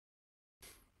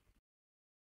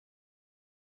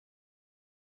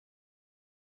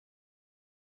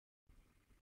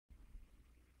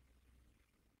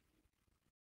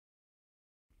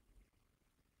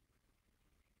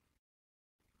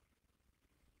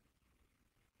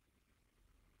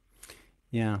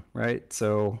 Yeah, right.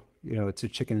 So, it's a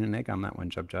chicken and egg on that one,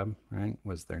 Jub Jub, right?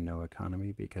 Was there no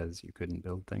economy because you couldn't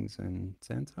build things in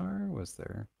Sansar? Was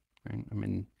there, right? I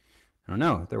mean, I don't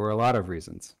know. There were a lot of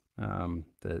reasons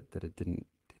that it didn't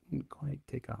quite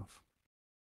take off.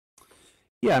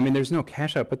 Yeah, I mean, there's no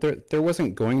cash out, but there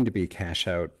wasn't going to be cash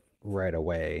out right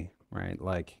away, right?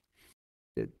 Like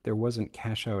there wasn't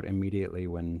cash out immediately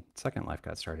when Second Life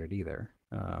got started either.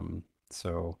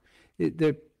 So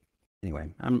there, anyway,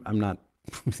 I'm not.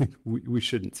 we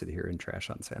shouldn't sit here and trash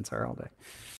on Sansar all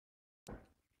day.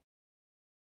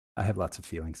 I have lots of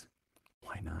feelings.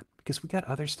 Why not? Because we got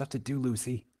other stuff to do,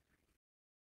 Lucy.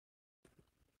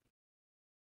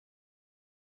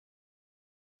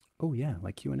 Oh yeah,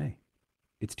 like Q&A.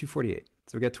 It's 2:48,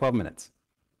 so we got 12 minutes.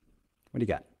 What do you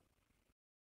got?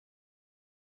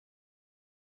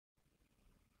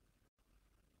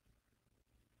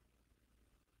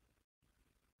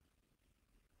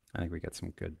 I think we got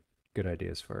some good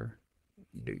ideas for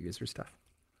new user stuff.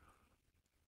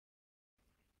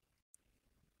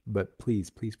 But please,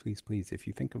 please, please, please, if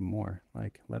you think of more,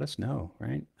 like let us know,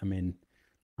 right? I mean,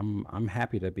 I'm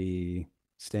happy to be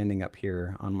standing up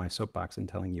here on my soapbox and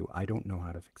telling you I don't know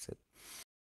how to fix it.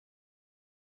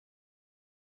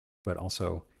 But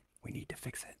also, we need to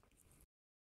fix it.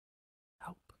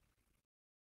 Help.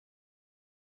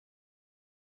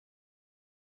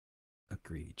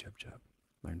 Agree, Jub Jub.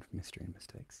 Learn from history and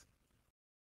mistakes.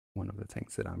 One of the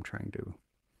things that I'm trying to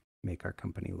make our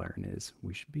company learn is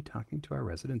we should be talking to our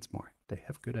residents more. They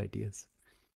have good ideas.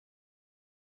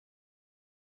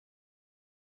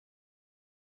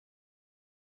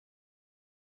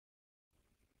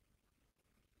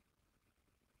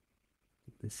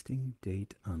 Listing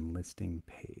date on listing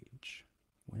page.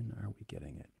 When are we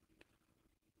getting it?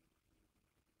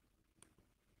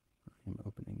 I'm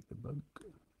opening the book.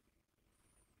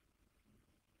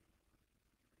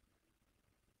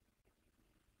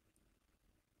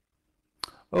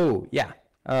 Oh, yeah.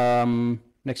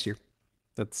 Next year.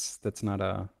 That's not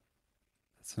a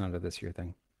this year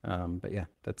thing. But yeah,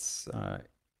 that's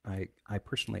I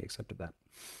personally accepted that,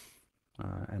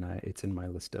 and it's in my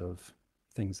list of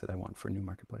things that I want for a new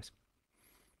marketplace.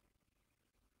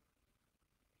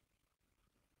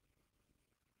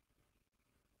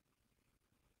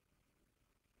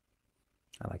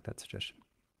 I like that suggestion.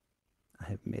 I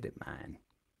have made it mine.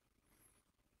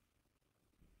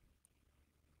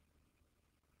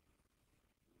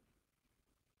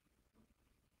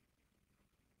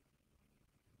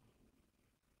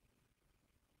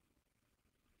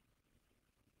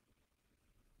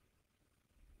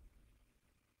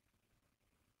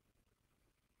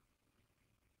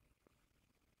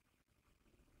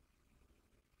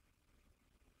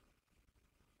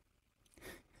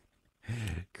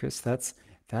 Chris, that's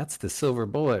the silver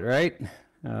bullet, right?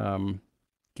 Um,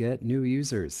 get new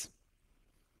users.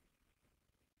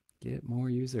 Get more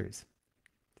users.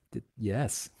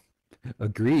 Yes,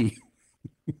 agree.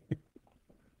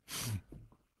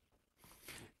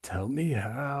 Tell me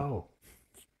how.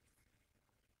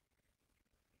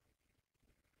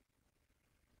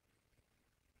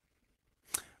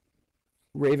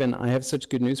 Raven, I have such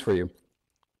good news for you.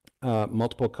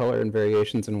 Multiple color and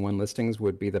variations in one listings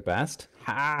would be the best.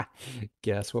 Ha!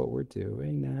 Guess what we're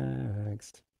doing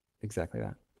next? Exactly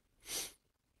that.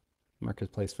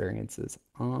 Marketplace variances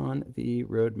on the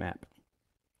roadmap.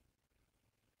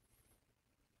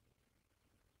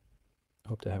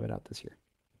 Hope to have it out this year.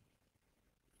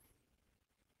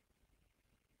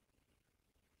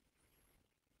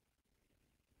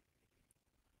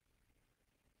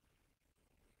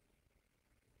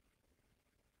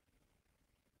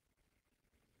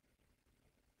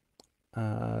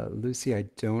 Lucy, I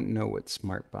don't know what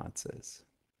SmartBots is.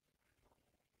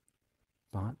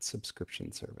 Bot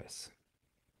subscription service.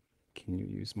 Can you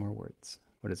use more words?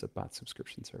 What is a bot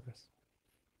subscription service?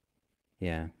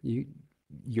 Yeah,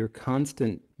 your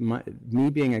constant, me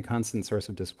being a constant source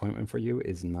of disappointment for you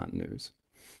is not news.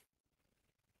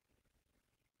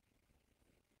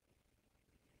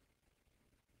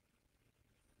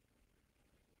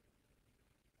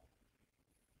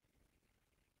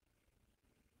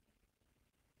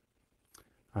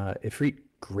 Ifrit,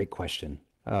 great question.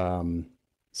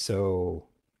 So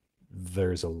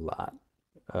there's a lot.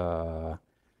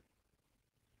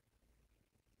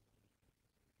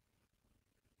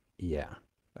 Yeah.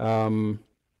 We're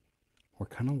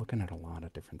kind of looking at a lot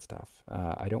of different stuff.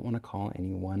 I don't want to call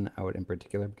anyone out in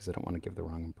particular because I don't want to give the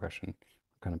wrong impression. I'm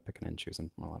kind of picking and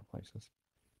choosing from a lot of places.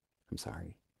 I'm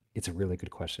sorry. It's a really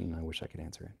good question, and I wish I could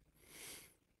answer it.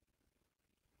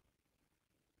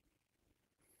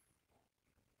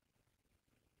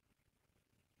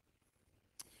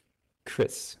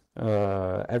 Chris,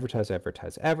 advertise,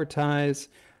 advertise, advertise.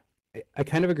 I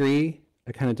kind of agree.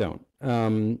 I kind of don't.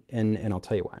 And I'll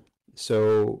tell you why.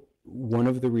 So one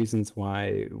of the reasons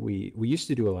why we used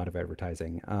to do a lot of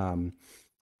advertising,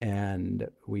 and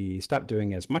we stopped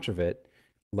doing as much of it,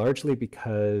 largely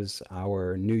because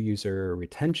our new user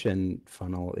retention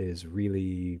funnel is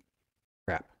really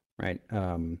crap, right?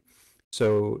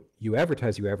 So you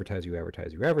advertise, you advertise, you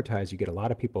advertise, you advertise. You get a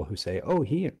lot of people who say, "Oh,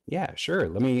 yeah, sure.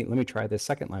 Let me try this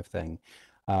Second Life thing,"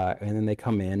 and then they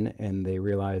come in and they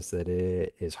realize that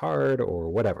it is hard or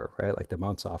whatever, right? Like they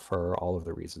bounce off for all of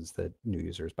the reasons that new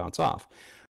users bounce off,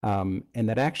 and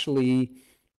that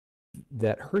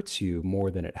hurts you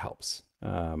more than it helps.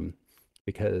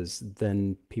 Because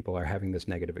then people are having this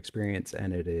negative experience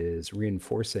and it is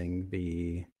reinforcing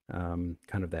the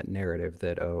kind of that narrative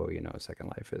that, oh, Second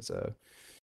Life is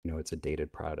it's a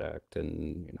dated product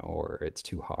and, or it's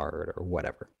too hard or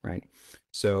whatever, right?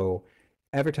 So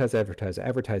advertise, advertise,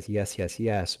 advertise, yes, yes,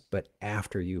 yes, but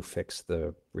after you fix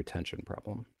the retention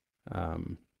problem,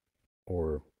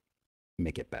 or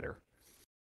make it better.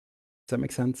 Does that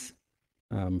make sense?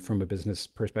 From a business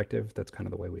perspective, that's kind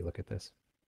of the way we look at this.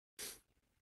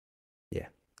 Yeah.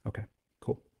 Okay.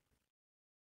 Cool.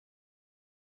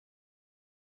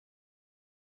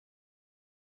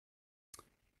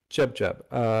 Jub.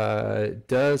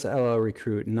 Does LL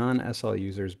recruit non-SL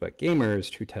users but gamers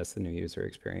to test the new user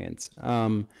experience?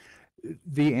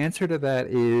 The answer to that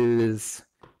is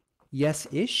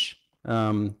yes-ish.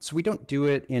 So we don't do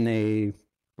it in a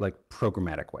like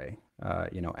programmatic way,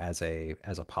 as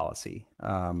a policy.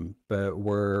 But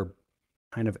we're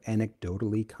kind of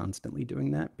anecdotally constantly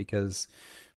doing that because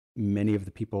many of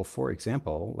the people, for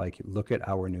example, like look at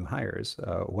our new hires.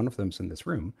 One of them's in this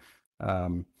room.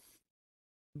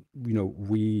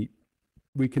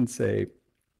 We can say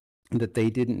that they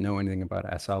didn't know anything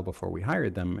about SL before we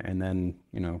hired them, and then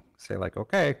say like,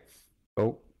 okay,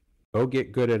 go go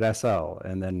get good at SL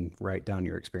and then write down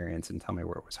your experience and tell me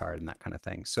where it was hard and that kind of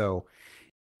thing. So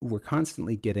we're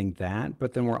constantly getting that,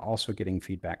 but then we're also getting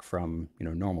feedback from,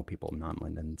 normal people,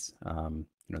 non-Lindens,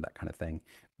 that kind of thing.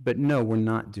 But no, we're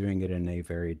not doing it in a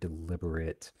very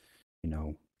deliberate,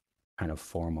 kind of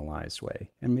formalized way.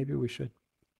 And maybe we should.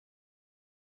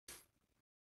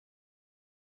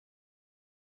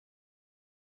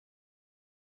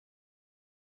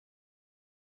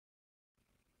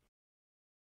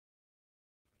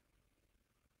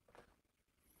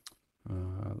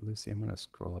 Lucy, I'm going to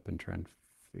scroll up and try and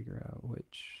figure out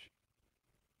which.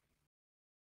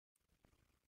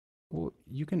 Well,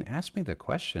 you can ask me the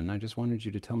question. I just wanted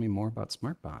you to tell me more about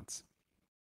SmartBots.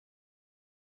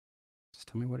 Just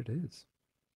tell me what it is.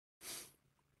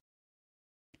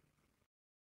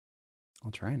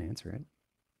 I'll try and answer it.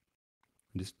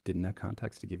 I just didn't have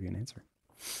context to give you an answer.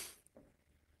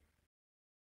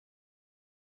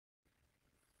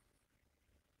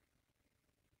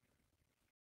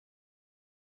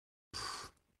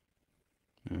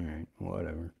 All right,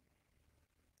 whatever.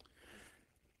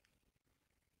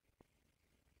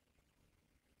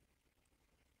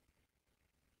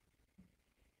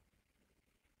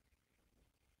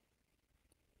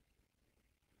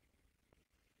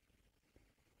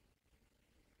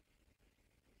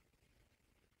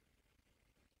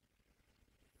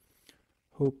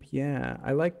 Hope, yeah.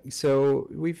 So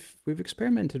we've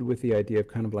experimented with the idea of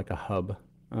kind of like a hub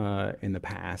in the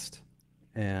past,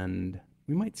 and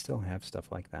we might still have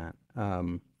stuff like that.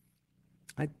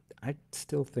 I I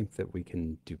still think that we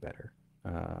can do better.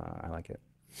 I like it.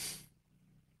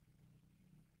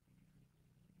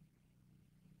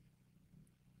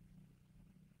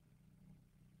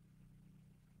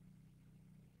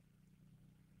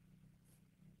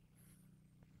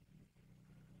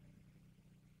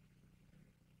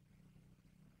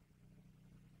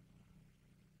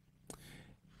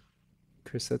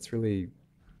 Chris, that's really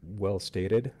well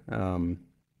stated.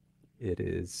 It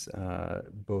is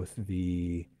both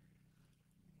the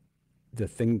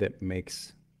thing that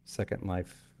makes Second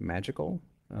Life magical,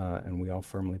 and we all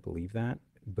firmly believe that.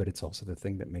 But it's also the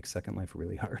thing that makes Second Life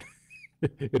really hard,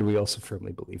 and we also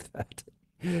firmly believe that.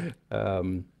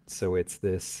 So it's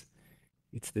this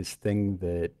thing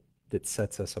that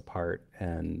sets us apart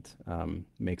and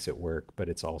makes it work, but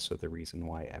it's also the reason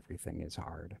why everything is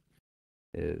hard.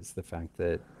 Is the fact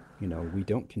that we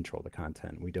don't control the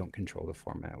content, we don't control the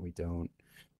format, we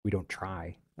don't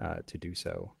try to do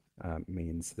so.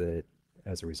 Means that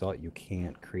as a result, you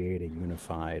can't create a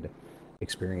unified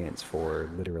experience for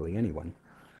literally anyone,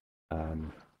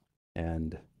 um,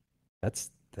 and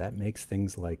that makes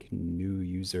things like new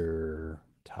user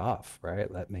tough,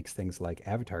 right? That makes things like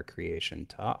avatar creation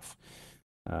tough,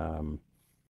 um,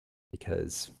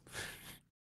 because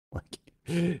like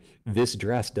this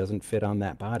dress doesn't fit on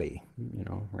that body,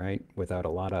 right? Without a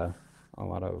lot of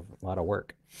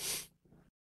work,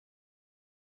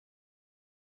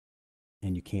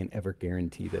 and you can't ever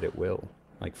guarantee that it will,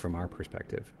 like from our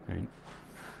perspective, right?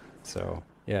 So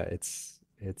yeah, it's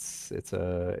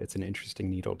an interesting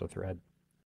needle to thread.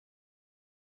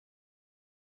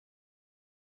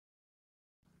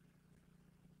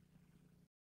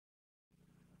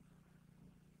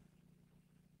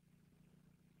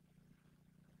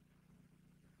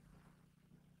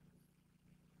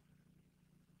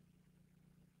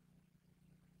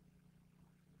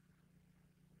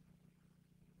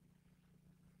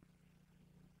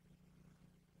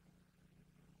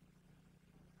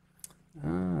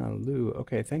 Lou,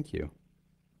 okay, thank you.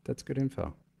 That's good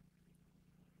info.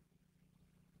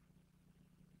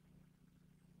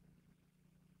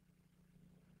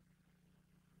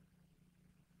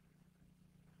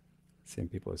 Same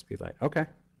people as Speedlight. Okay.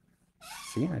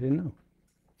 See, I didn't know.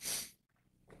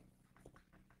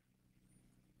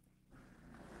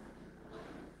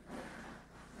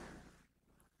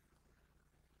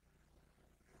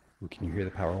 Ooh, can you hear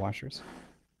the power washers?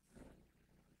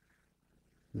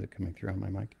 Is it coming through on my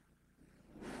mic?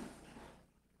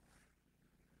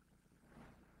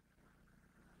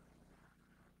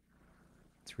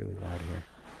 It's really loud here.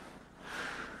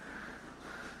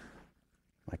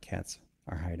 My cats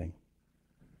are hiding.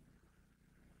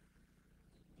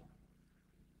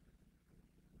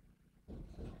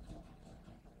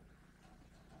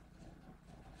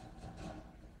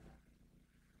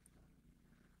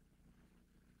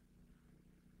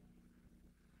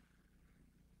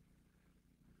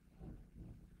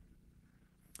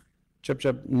 Chub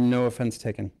Chub, no offense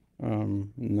taken.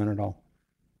 None at all.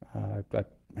 I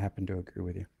happen to agree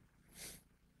with you.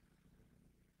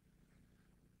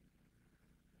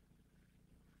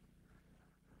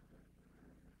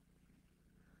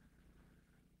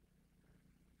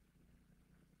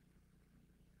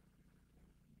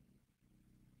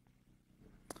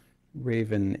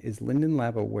 Raven, is Linden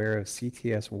Lab aware of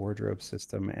CTS wardrobe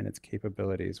system and its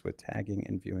capabilities with tagging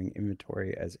and viewing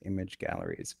inventory as image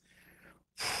galleries?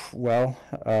 Well,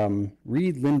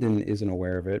 Reed Linden isn't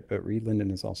aware of it, but Reed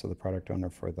Linden is also the product owner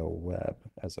for the web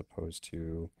as opposed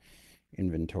to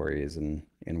inventories and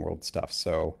in-world stuff.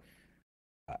 So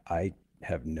I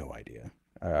have no idea.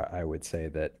 I would say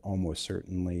that almost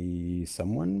certainly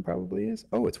someone probably is.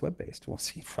 Oh, it's web-based. We'll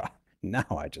see. Now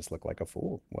I just look like a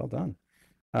fool. Well done.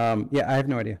 Yeah, I have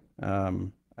no idea.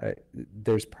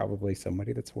 There's probably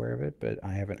somebody that's aware of it, but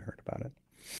I haven't heard about it.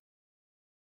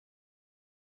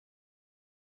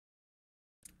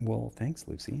 Well, thanks,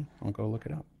 Lucy. I'll go look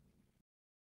it up.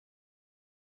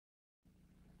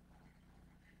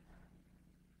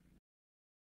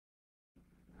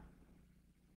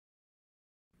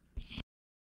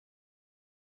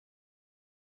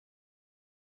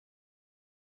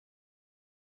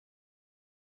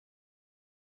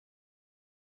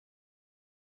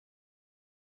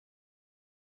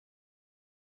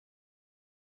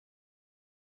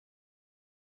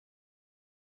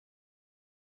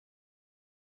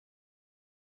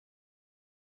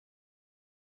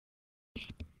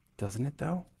 Doesn't it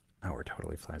though? Hour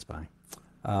totally flies by.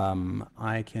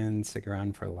 I can stick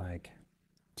around for like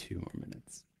 2 more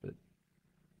minutes, but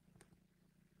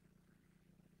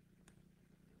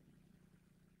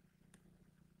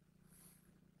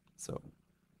so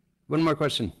one more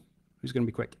question. Who's going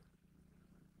to be quick?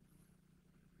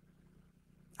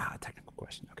 Technical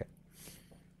question. Okay.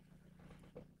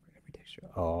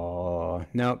 Oh,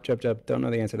 no, Jub. Don't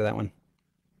know the answer to that one.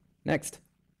 Next.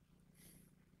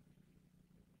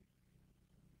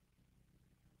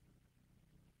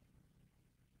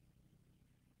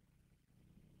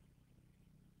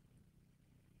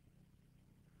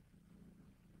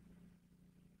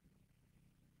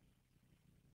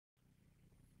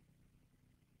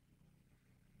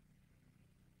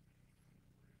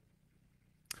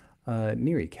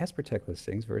 Neri, Casper Tech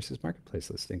listings versus marketplace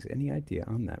listings. Any idea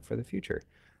on that for the future?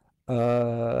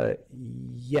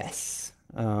 Yes,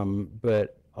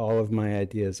 but all of my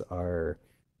ideas are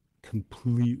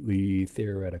completely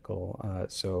theoretical.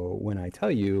 So when I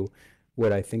tell you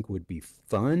what I think would be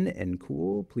fun and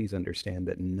cool, please understand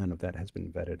that none of that has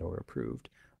been vetted or approved.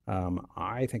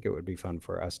 I think it would be fun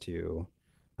for us to,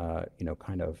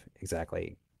 kind of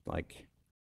exactly like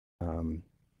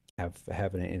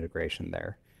have an integration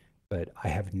there. But I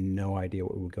have no idea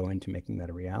what would go into making that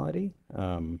a reality.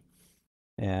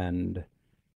 And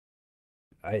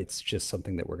it's just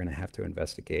something that we're going to have to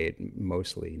investigate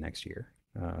mostly next year.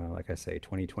 Like I say,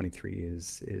 2023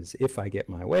 is if I get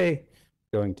my way,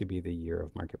 going to be the year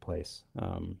of marketplace,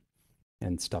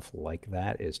 and stuff like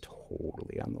that is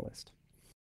totally on the list.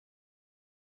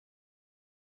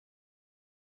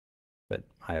 But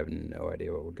I have no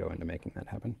idea what would go into making that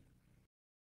happen.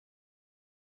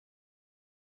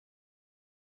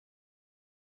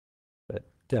 But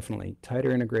definitely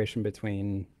tighter integration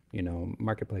between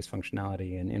marketplace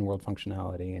functionality and in-world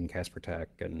functionality and Casper Tech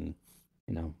and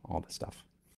all the stuff.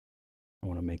 I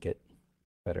want to make it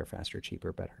better, faster,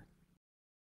 cheaper, better.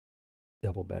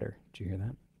 Double better. Did you hear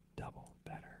that? Double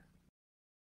better.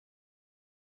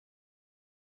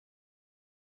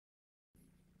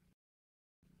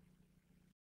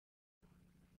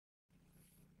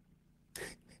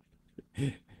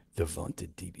 The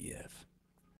vaunted DBF.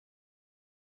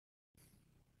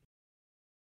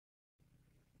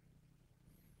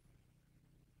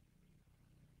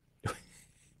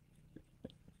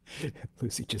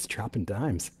 Lucy just dropping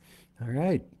dimes. All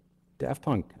right. Daft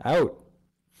Punk out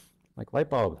like light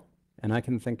bulb. And I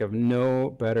can think of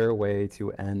no better way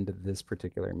to end this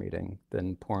particular meeting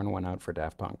than pouring one out for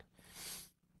Daft Punk.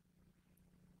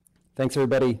 Thanks,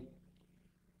 everybody.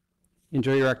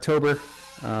 Enjoy your October.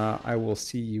 I will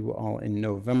see you all in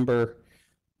November.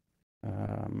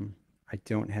 I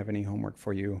don't have any homework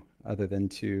for you other than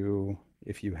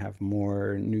if you have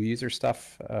more new user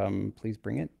stuff, please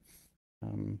bring it.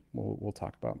 We'll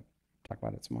talk about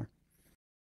it some more.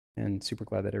 And super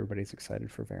glad that everybody's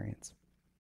excited for variants.